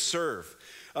who they serve.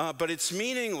 But it's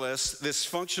meaningless. This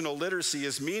functional literacy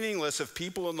is meaningless if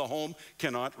people in the home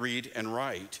cannot read and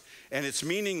write. And it's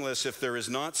meaningless if there is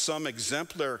not some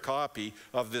exemplar copy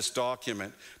of this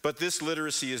document. But this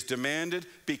literacy is demanded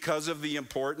because of the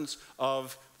importance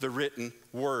of the written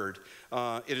word.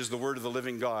 It is the word of the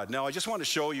living God. Now, I just want to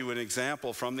show you an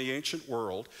example from the ancient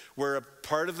world where a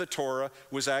part of the Torah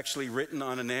was actually written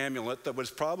on an amulet that was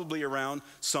probably around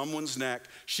someone's neck.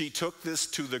 She took this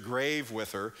to the grave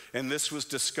with her, and this was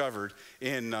discovered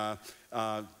in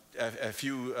a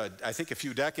few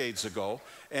decades ago,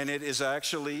 and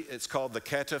it's called the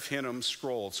Ketef Hinnom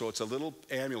scroll. So it's a little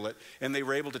amulet, and they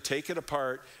were able to take it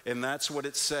apart, and that's what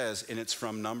it says, and it's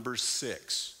from Numbers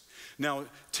 6. Now,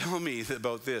 tell me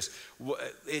about this.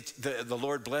 The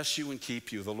Lord bless you and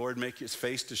keep you. The Lord make his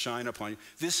face to shine upon you.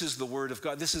 This is the word of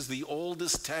God. This is the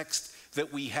oldest text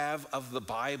that we have of the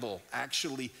Bible,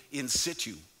 actually in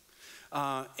situ.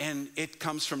 And it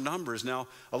comes from Numbers. Now,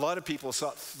 a lot of people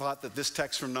thought that this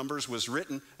text from Numbers was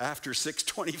written after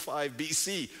 625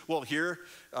 BC. Well, here,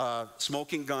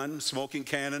 smoking gun, smoking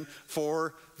cannon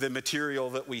for the material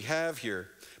that we have here.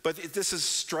 But this is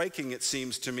striking, it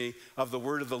seems to me, of the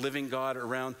word of the living God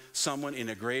around someone in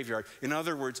a graveyard. In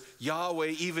other words,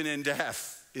 Yahweh, even in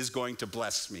death, is going to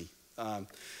bless me.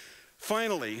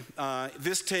 Finally,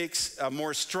 this takes a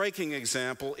more striking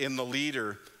example in the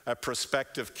leader, a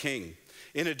prospective king.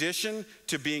 In addition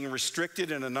to being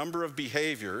restricted in a number of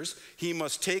behaviors, he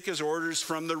must take his orders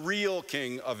from the real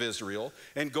king of Israel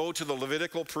and go to the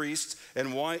Levitical priests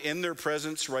and in their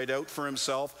presence write out for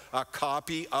himself a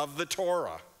copy of the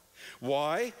Torah.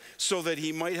 Why? So that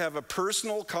he might have a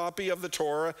personal copy of the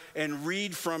Torah and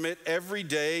read from it every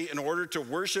day in order to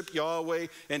worship Yahweh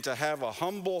and to have a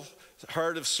humble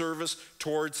heart of service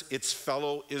towards its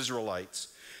fellow Israelites,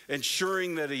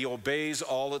 ensuring that he obeys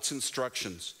all its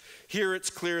instructions. Here it's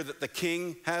clear that the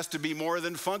king has to be more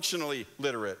than functionally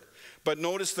literate. But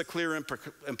notice the clear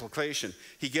implication.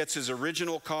 He gets his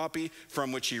original copy,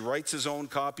 from which he writes his own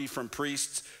copy, from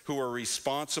priests who are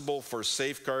responsible for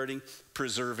safeguarding,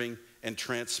 preserving, and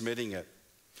transmitting it.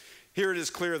 Here it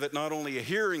is clear that not only a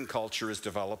hearing culture is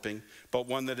developing, but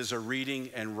one that is a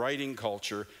reading and writing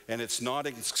culture, and it's not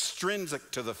extrinsic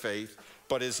to the faith,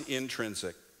 but is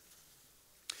intrinsic.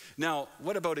 Now,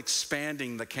 what about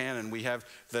expanding the canon? We have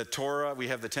the Torah, we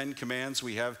have the Ten Commandments,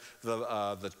 we have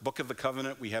the Book of the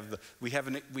Covenant, we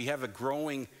have a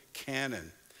growing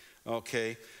canon.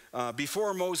 Okay,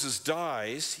 before Moses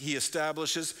dies, he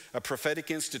establishes a prophetic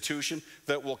institution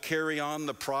that will carry on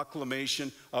the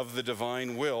proclamation of the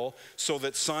divine will, so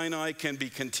that Sinai can be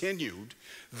continued.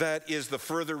 That is the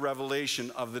further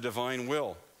revelation of the divine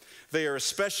will. They are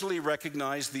especially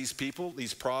recognized, these people,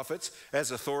 these prophets,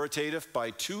 as authoritative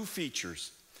by two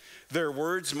features. Their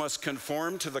words must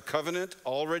conform to the covenant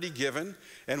already given,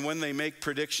 and when they make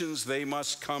predictions, they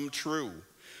must come true.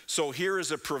 So here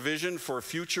is a provision for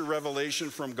future revelation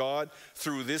from God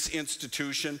through this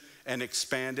institution and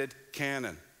expanded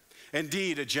canon.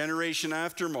 Indeed, a generation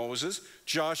after Moses,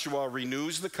 Joshua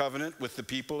renews the covenant with the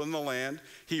people in the land.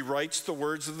 He writes the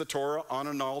words of the Torah on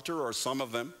an altar, or some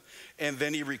of them, and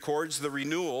then he records the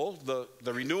renewal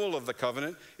of the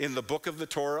covenant in the book of the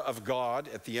Torah of God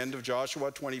at the end of Joshua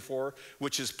 24,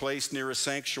 which is placed near a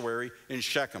sanctuary in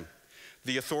Shechem.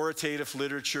 The authoritative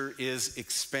literature is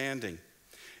expanding.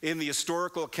 In the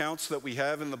historical accounts that we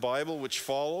have in the Bible, which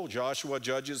follow, Joshua,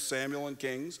 Judges, Samuel, and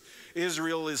Kings,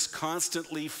 Israel is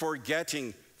constantly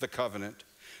forgetting the covenant.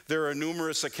 There are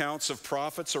numerous accounts of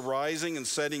prophets arising and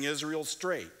setting Israel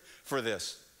straight for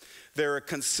this.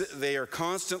 They are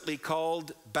constantly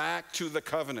called back to the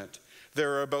covenant.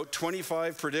 There are about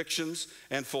 25 predictions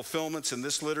and fulfillments in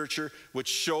this literature which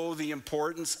show the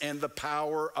importance and the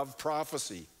power of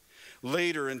prophecy.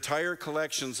 Later, entire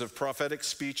collections of prophetic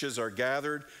speeches are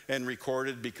gathered and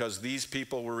recorded because these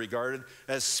people were regarded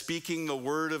as speaking the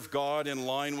word of God in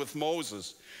line with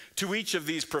Moses. To each of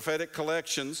these prophetic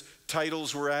collections,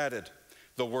 titles were added.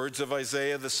 The words of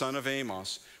Isaiah, the son of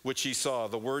Amos, which he saw.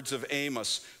 The words of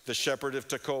Amos, the shepherd of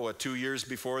Tekoa, 2 years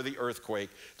before the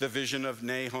earthquake. The vision of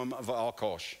Nahum of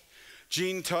Alkosh.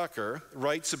 Gene Tucker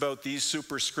writes about these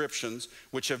superscriptions,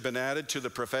 which have been added to the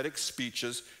prophetic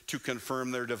speeches to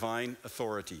confirm their divine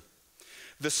authority.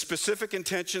 The specific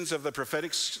intentions of the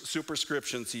prophetic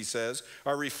superscriptions, he says,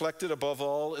 are reflected above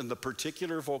all in the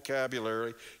particular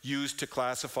vocabulary used to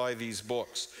classify these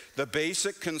books. The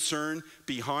basic concern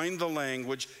behind the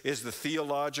language is the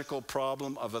theological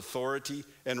problem of authority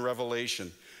and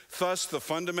revelation. Thus, the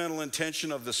fundamental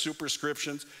intention of the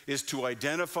superscriptions is to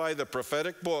identify the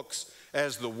prophetic books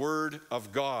as the Word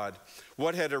of God.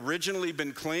 What had originally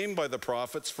been claimed by the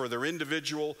prophets for their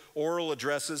individual oral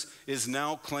addresses is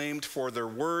now claimed for their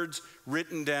words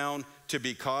written down to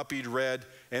be copied, read,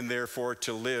 and therefore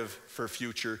to live for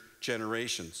future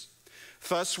generations.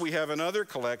 Thus, we have another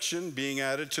collection being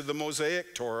added to the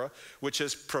Mosaic Torah, which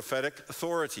has prophetic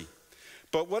authority.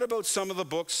 But what about some of the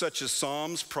books such as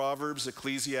Psalms, Proverbs,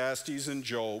 Ecclesiastes, and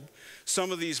Job? Some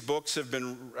of these books have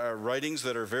been writings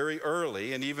that are very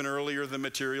early and even earlier than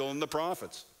material in the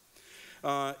prophets.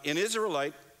 In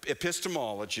Israelite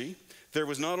epistemology, there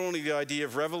was not only the idea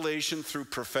of revelation through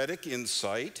prophetic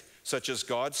insight, such as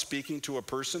God speaking to a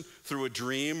person through a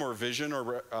dream or vision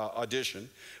or audition.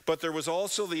 But there was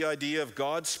also the idea of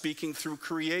God speaking through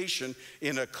creation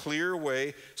in a clear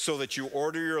way so that you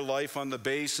order your life on the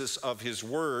basis of his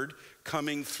word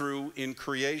coming through in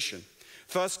creation.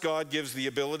 Thus, God gives the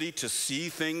ability to see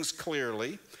things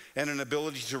clearly and an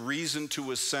ability to reason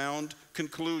to a sound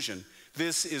conclusion.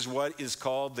 This is what is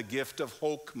called the gift of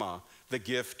Chokmah, the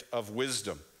gift of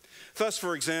wisdom. Thus,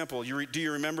 for example, do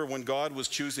you remember when God was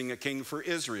choosing a king for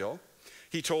Israel?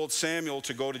 He told Samuel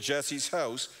to go to Jesse's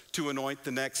house to anoint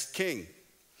the next king.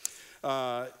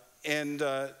 How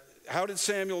did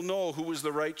Samuel know who was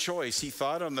the right choice? He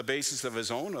thought on the basis of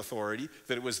his own authority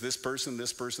that it was this person,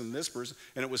 this person, this person.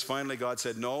 And it was finally God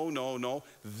said, no, no, no,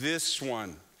 this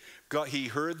one. He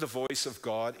heard the voice of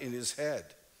God in his head.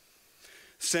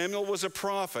 Samuel was a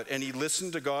prophet, and he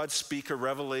listened to God speak a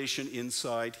revelation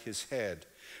inside his head.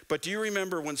 But do you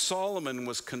remember when Solomon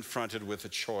was confronted with the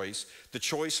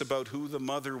choice about who the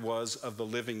mother was of the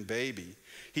living baby?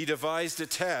 He devised a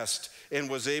test and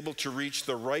was able to reach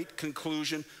the right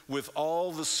conclusion with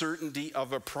all the certainty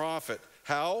of a prophet.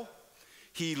 How?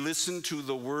 He listened to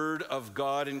the word of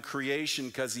God in creation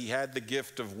because he had the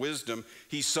gift of wisdom.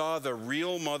 He saw the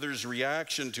real mother's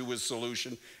reaction to his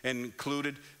solution and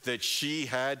concluded that she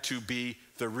had to be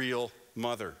the real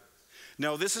mother.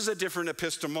 Now, this is a different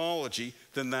epistemology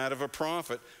than that of a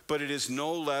prophet, but it is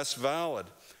no less valid.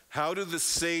 How do the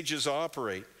sages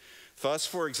operate? Thus,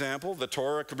 for example, the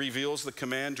Torah reveals the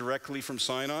command directly from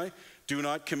Sinai, do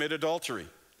not commit adultery.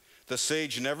 The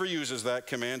sage never uses that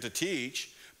command to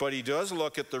teach, but he does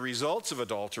look at the results of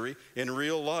adultery in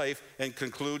real life and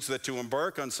concludes that to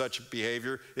embark on such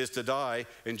behavior is to die,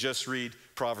 and just read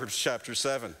Proverbs chapter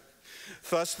 7.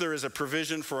 Thus there is a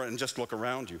provision for, and just look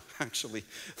around you, actually.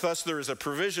 Thus there is a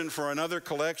provision for another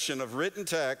collection of written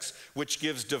texts which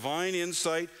gives divine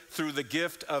insight through the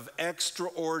gift of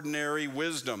extraordinary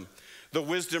wisdom. The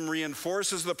wisdom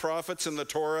reinforces the prophets in the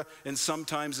Torah and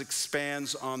sometimes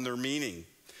expands on their meaning.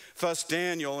 Thus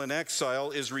Daniel in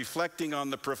exile is reflecting on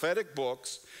the prophetic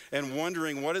books and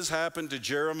wondering what has happened to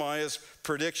Jeremiah's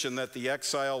prediction that the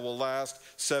exile will last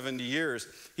 70 years.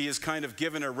 He is kind of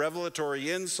given a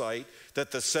revelatory insight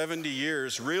that the 70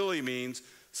 years really means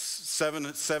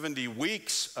 70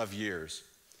 weeks of years.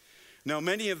 Now,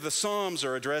 many of the Psalms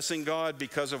are addressing God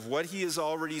because of what he has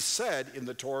already said in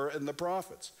the Torah and the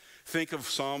prophets. Think of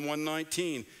Psalm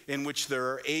 119, in which there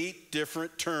are 8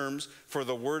 different terms for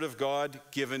the word of God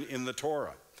given in the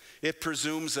Torah. It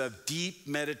presumes a deep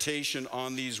meditation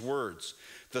on these words.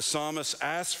 The psalmist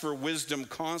asks for wisdom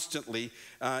constantly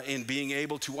in being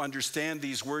able to understand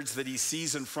these words that he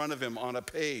sees in front of him on a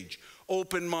page.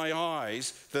 Open my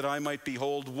eyes that I might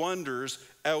behold wonders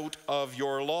out of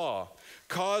your law.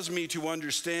 Cause me to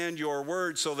understand your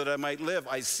word so that I might live.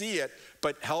 I see it,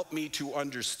 but help me to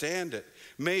understand it.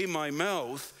 May my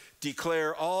mouth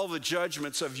declare all the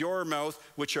judgments of your mouth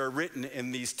which are written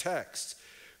in these texts.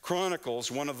 Chronicles,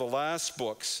 one of the last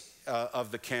books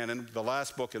of the canon, the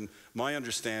last book in my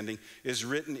understanding,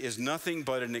 is nothing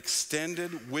but an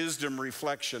extended wisdom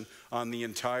reflection on the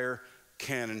entire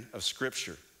canon of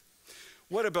Scripture.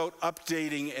 What about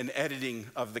updating and editing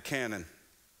of the canon?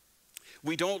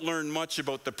 We don't learn much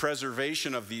about the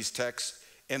preservation of these texts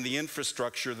and the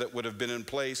infrastructure that would have been in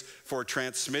place for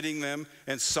transmitting them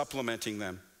and supplementing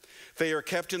them. They are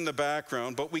kept in the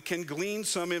background, but we can glean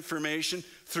some information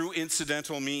through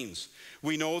incidental means.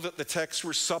 We know that the texts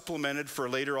were supplemented for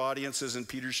later audiences, and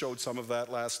Peter showed some of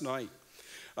that last night.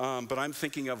 But I'm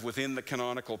thinking of within the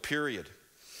canonical period,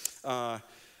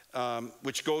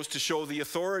 which goes to show the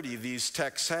authority these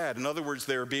texts had. In other words,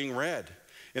 they are being read.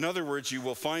 In other words, you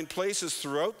will find places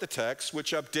throughout the text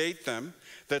which update them,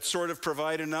 that sort of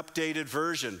provide an updated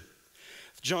version.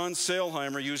 John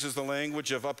Sailheimer uses the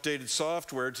language of updated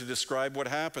software to describe what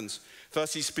happens.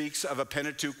 Thus, he speaks of a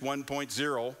Pentateuch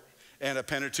 1.0 and a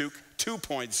Pentateuch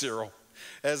 2.0,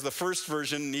 as the first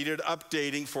version needed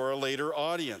updating for a later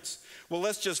audience. Well,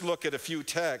 let's just look at a few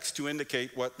texts to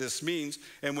indicate what this means,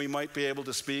 and we might be able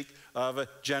to speak of a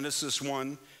Genesis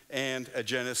 1 and a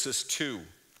Genesis 2.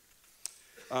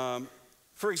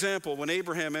 For example, when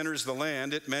Abraham enters the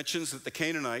land, it mentions that the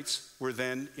Canaanites were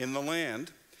then in the land.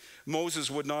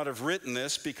 Moses would not have written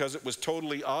this because it was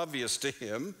totally obvious to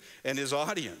him and his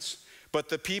audience. But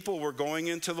the people were going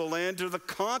into the land to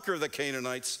conquer the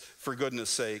Canaanites, for goodness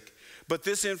sake. But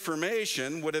this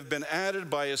information would have been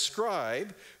added by a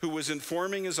scribe who was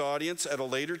informing his audience at a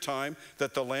later time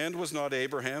that the land was not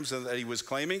Abraham's and that he was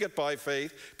claiming it by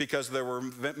faith because there were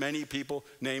many people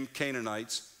named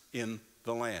Canaanites in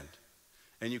the land.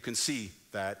 And you can see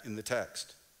that in the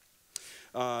text.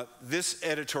 This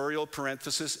editorial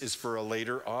parenthesis is for a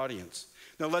later audience.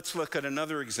 Now let's look at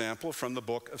another example from the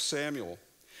book of Samuel.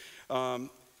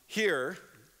 Here,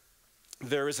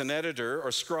 there is an editor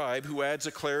or scribe who adds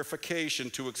a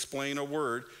clarification to explain a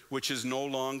word which is no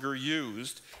longer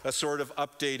used, a sort of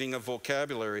updating of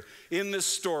vocabulary. In this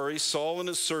story, Saul and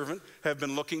his servant have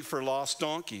been looking for lost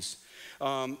donkeys.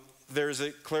 There's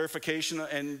a clarification,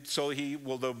 and so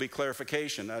there'll be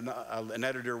clarification. An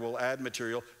editor will add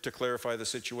material to clarify the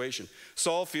situation.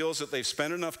 Saul feels that they've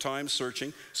spent enough time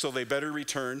searching, so they better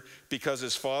return because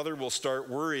his father will start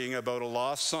worrying about a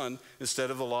lost son instead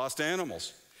of the lost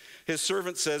animals. His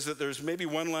servant says that there's maybe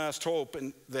one last hope,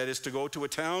 and that is to go to a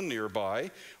town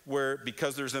nearby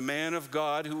because there's a man of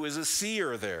God who is a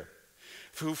seer there,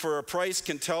 who for a price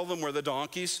can tell them where the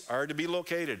donkeys are to be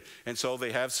located. And so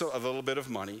they have a little bit of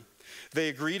money. They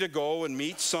agree to go and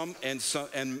meet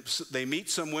they meet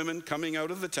some women coming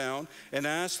out of the town and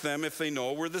ask them if they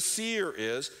know where the seer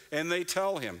is, and they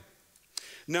tell him.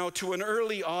 Now, to an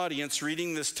early audience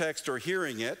reading this text or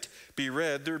hearing it be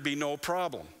read, there'd be no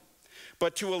problem.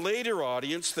 But to a later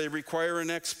audience, they require an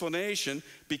explanation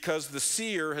because the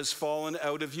seer has fallen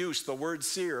out of use. The word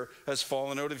seer has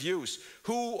fallen out of use.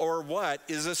 Who or what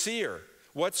is a seer?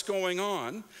 What's going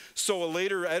on? So a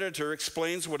later editor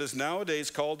explains what is nowadays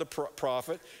called a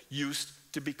prophet used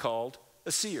to be called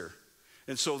a seer.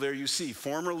 And so there you see,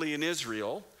 formerly in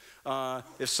Israel,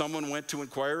 if someone went to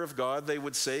inquire of God, they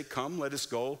would say, "Come, let us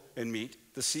go and meet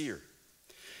the seer."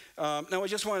 Now I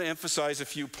just want to emphasize a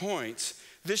few points.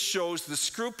 This shows the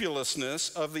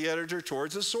scrupulousness of the editor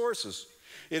towards his sources.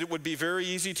 It would be very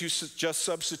easy to just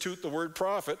substitute the word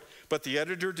prophet, but the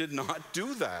editor did not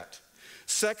do that.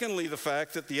 Secondly, the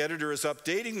fact that the editor is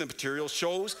updating the material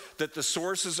shows that the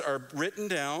sources are written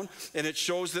down, and it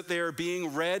shows that they are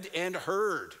being read and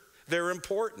heard. They're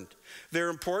important. They're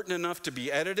important enough to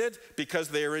be edited because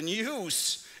they are in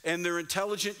use, and their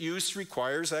intelligent use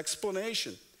requires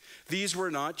explanation. These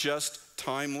were not just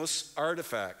timeless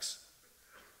artifacts.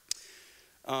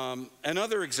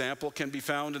 Another example can be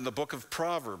found in the book of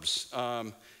Proverbs.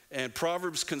 And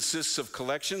Proverbs consists of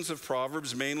collections of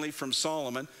Proverbs, mainly from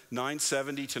Solomon,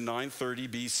 970 to 930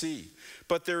 BC.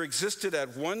 But there existed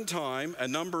at one time a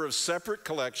number of separate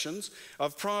collections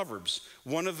of Proverbs.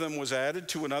 One of them was added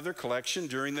to another collection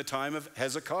during the time of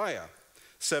Hezekiah,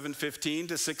 715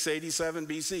 to 687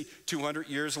 BC, 200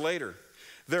 years later.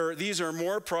 These are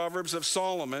more Proverbs of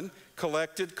Solomon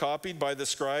collected, copied by the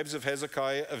scribes of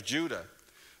Hezekiah of Judah.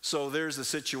 So there's the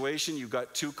situation. You've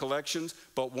got two collections,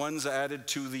 but one's added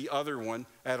to the other one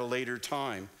at a later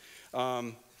time.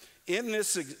 In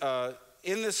this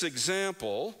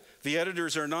example, the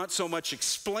editors are not so much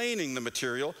explaining the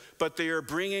material, but they are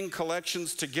bringing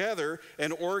collections together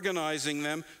and organizing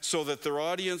them so that their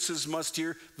audiences must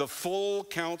hear the full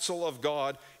counsel of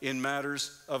God in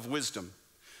matters of wisdom.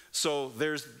 So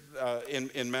there's,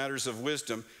 in matters of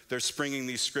wisdom, they're springing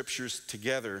these scriptures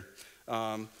together.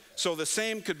 So the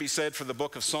same could be said for the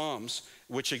book of Psalms,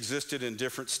 which existed in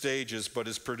different stages but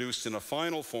is produced in a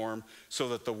final form so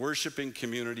that the worshiping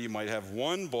community might have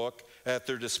one book at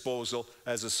their disposal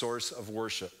as a source of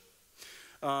worship.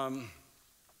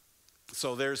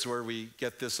 So there's where we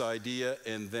get this idea,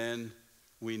 and then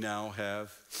we now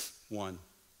have one.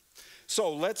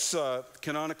 So let's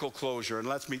canonical closure, and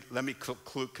let me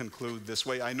conclude this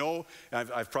way. I know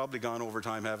I've probably gone over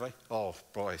time, have I? Oh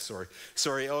boy, sorry.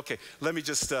 Okay, let me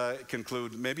just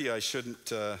conclude. Maybe I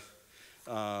shouldn't.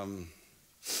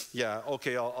 Yeah.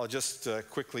 Okay. I'll just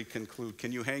quickly conclude.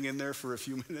 Can you hang in there for a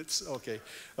few minutes? Okay.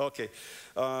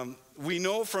 We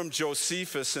know from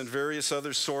Josephus and various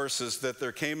other sources that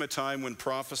there came a time when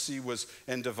prophecy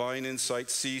and divine insight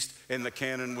ceased, and the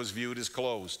canon was viewed as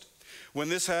closed. When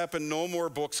this happened, no more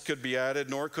books could be added,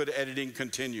 nor could editing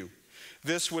continue.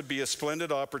 This would be a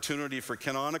splendid opportunity for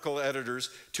canonical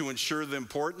editors to ensure the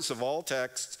importance of all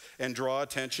texts and draw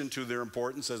attention to their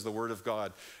importance as the Word of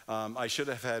God. I should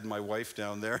have had my wife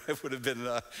down there. It would have been,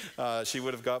 she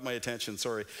would have got my attention,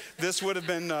 sorry. This would have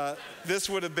been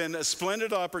a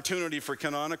splendid opportunity for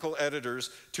canonical editors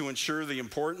to ensure the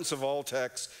importance of all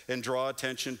texts and draw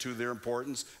attention to their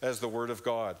importance as the Word of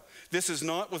God. This is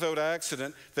not without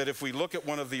accident that if we look at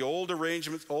one of the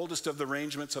oldest of the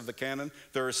arrangements of the canon,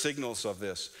 there are signals of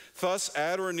this. Thus,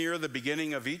 at or near the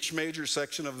beginning of each major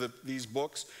section of these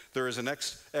books, there is an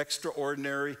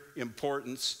extraordinary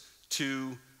importance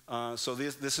to, so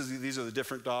these are the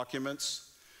different documents.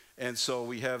 And so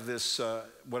we have this,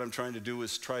 what I'm trying to do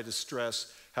is try to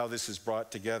stress how this is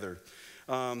brought together.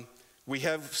 We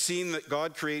have seen that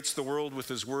God creates the world with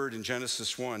his word in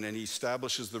Genesis 1, and he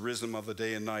establishes the rhythm of the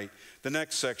day and night. The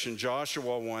next section,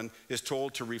 Joshua 1, is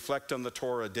told to reflect on the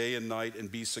Torah day and night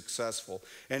and be successful.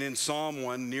 And in Psalm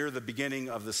 1, near the beginning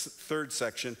of the third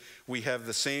section, we have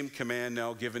the same command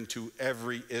now given to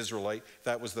every Israelite.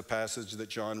 That was the passage that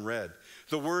John read.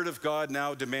 The word of God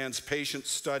now demands patient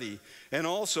study. And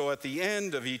also at the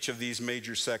end of each of these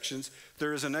major sections,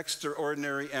 there is an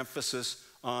extraordinary emphasis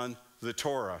on the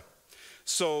Torah.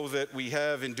 So that we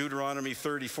have in Deuteronomy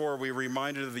 34, we're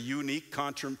reminded of the unique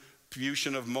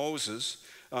contribution of Moses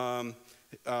and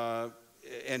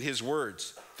his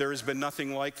words. There has been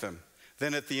nothing like them.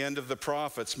 Then at the end of the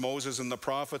prophets, Moses and the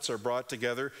prophets are brought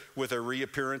together with a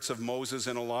reappearance of Moses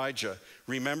and Elijah.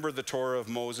 Remember the Torah of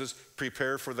Moses,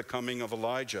 prepare for the coming of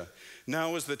Elijah.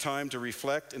 Now is the time to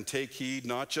reflect and take heed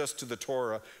not just to the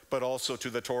Torah, but also to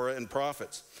the Torah and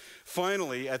prophets.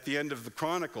 Finally, at the end of the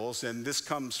Chronicles, and this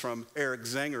comes from Erich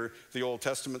Zenger, the Old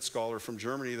Testament scholar from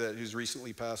Germany who's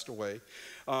recently passed away,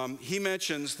 he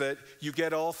mentions that you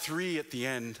get all three at the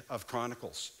end of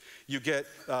Chronicles. You get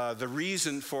the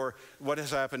reason for what has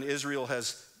happened. Israel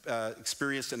has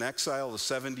experienced an exile of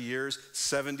 70 years,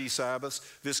 70 Sabbaths.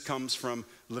 This comes from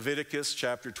Leviticus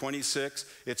chapter 26.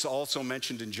 It's also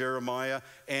mentioned in Jeremiah,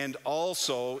 and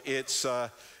also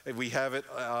we have it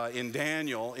in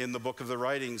Daniel in the book of the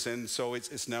writings, and so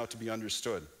it's now to be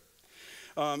understood.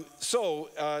 So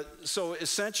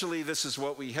essentially this is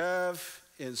what we have.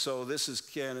 And so this is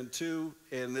Canon 2,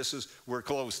 and we're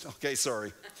closed. Okay,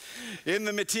 sorry. In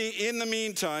the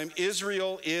meantime,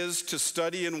 Israel is to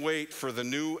study and wait for the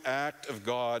new act of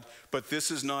God, but this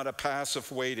is not a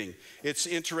passive waiting. It's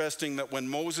interesting that when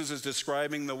Moses is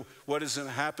describing what has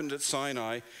happened at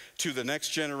Sinai to the next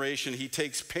generation, he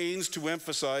takes pains to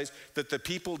emphasize that the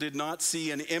people did not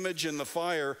see an image in the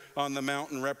fire on the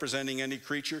mountain representing any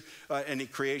creature, any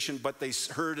creation, but they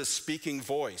heard a speaking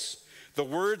voice. The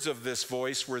words of this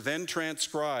voice were then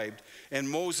transcribed, and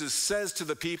Moses says to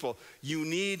the people, you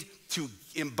need to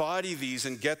embody these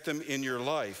and get them in your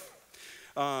life.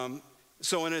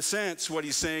 So in a sense, what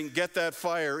he's saying, get that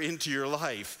fire into your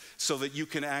life so that you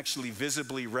can actually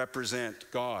visibly represent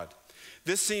God.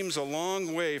 This seems a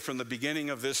long way from the beginning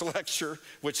of this lecture,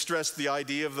 which stressed the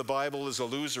idea of the Bible as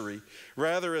illusory.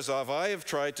 Rather, as I have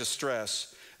tried to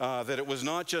stress, that it was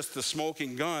not just the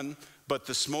smoking gun, but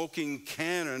the smoking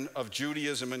canon of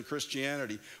Judaism and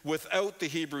Christianity. Without the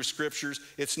Hebrew scriptures,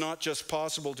 it's not just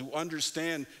possible to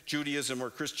understand Judaism or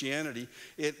Christianity.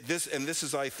 This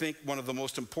is, I think, one of the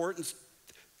most important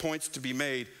points to be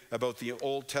made about the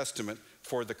Old Testament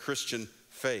for the Christian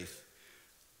faith.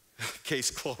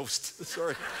 Case closed.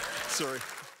 Sorry.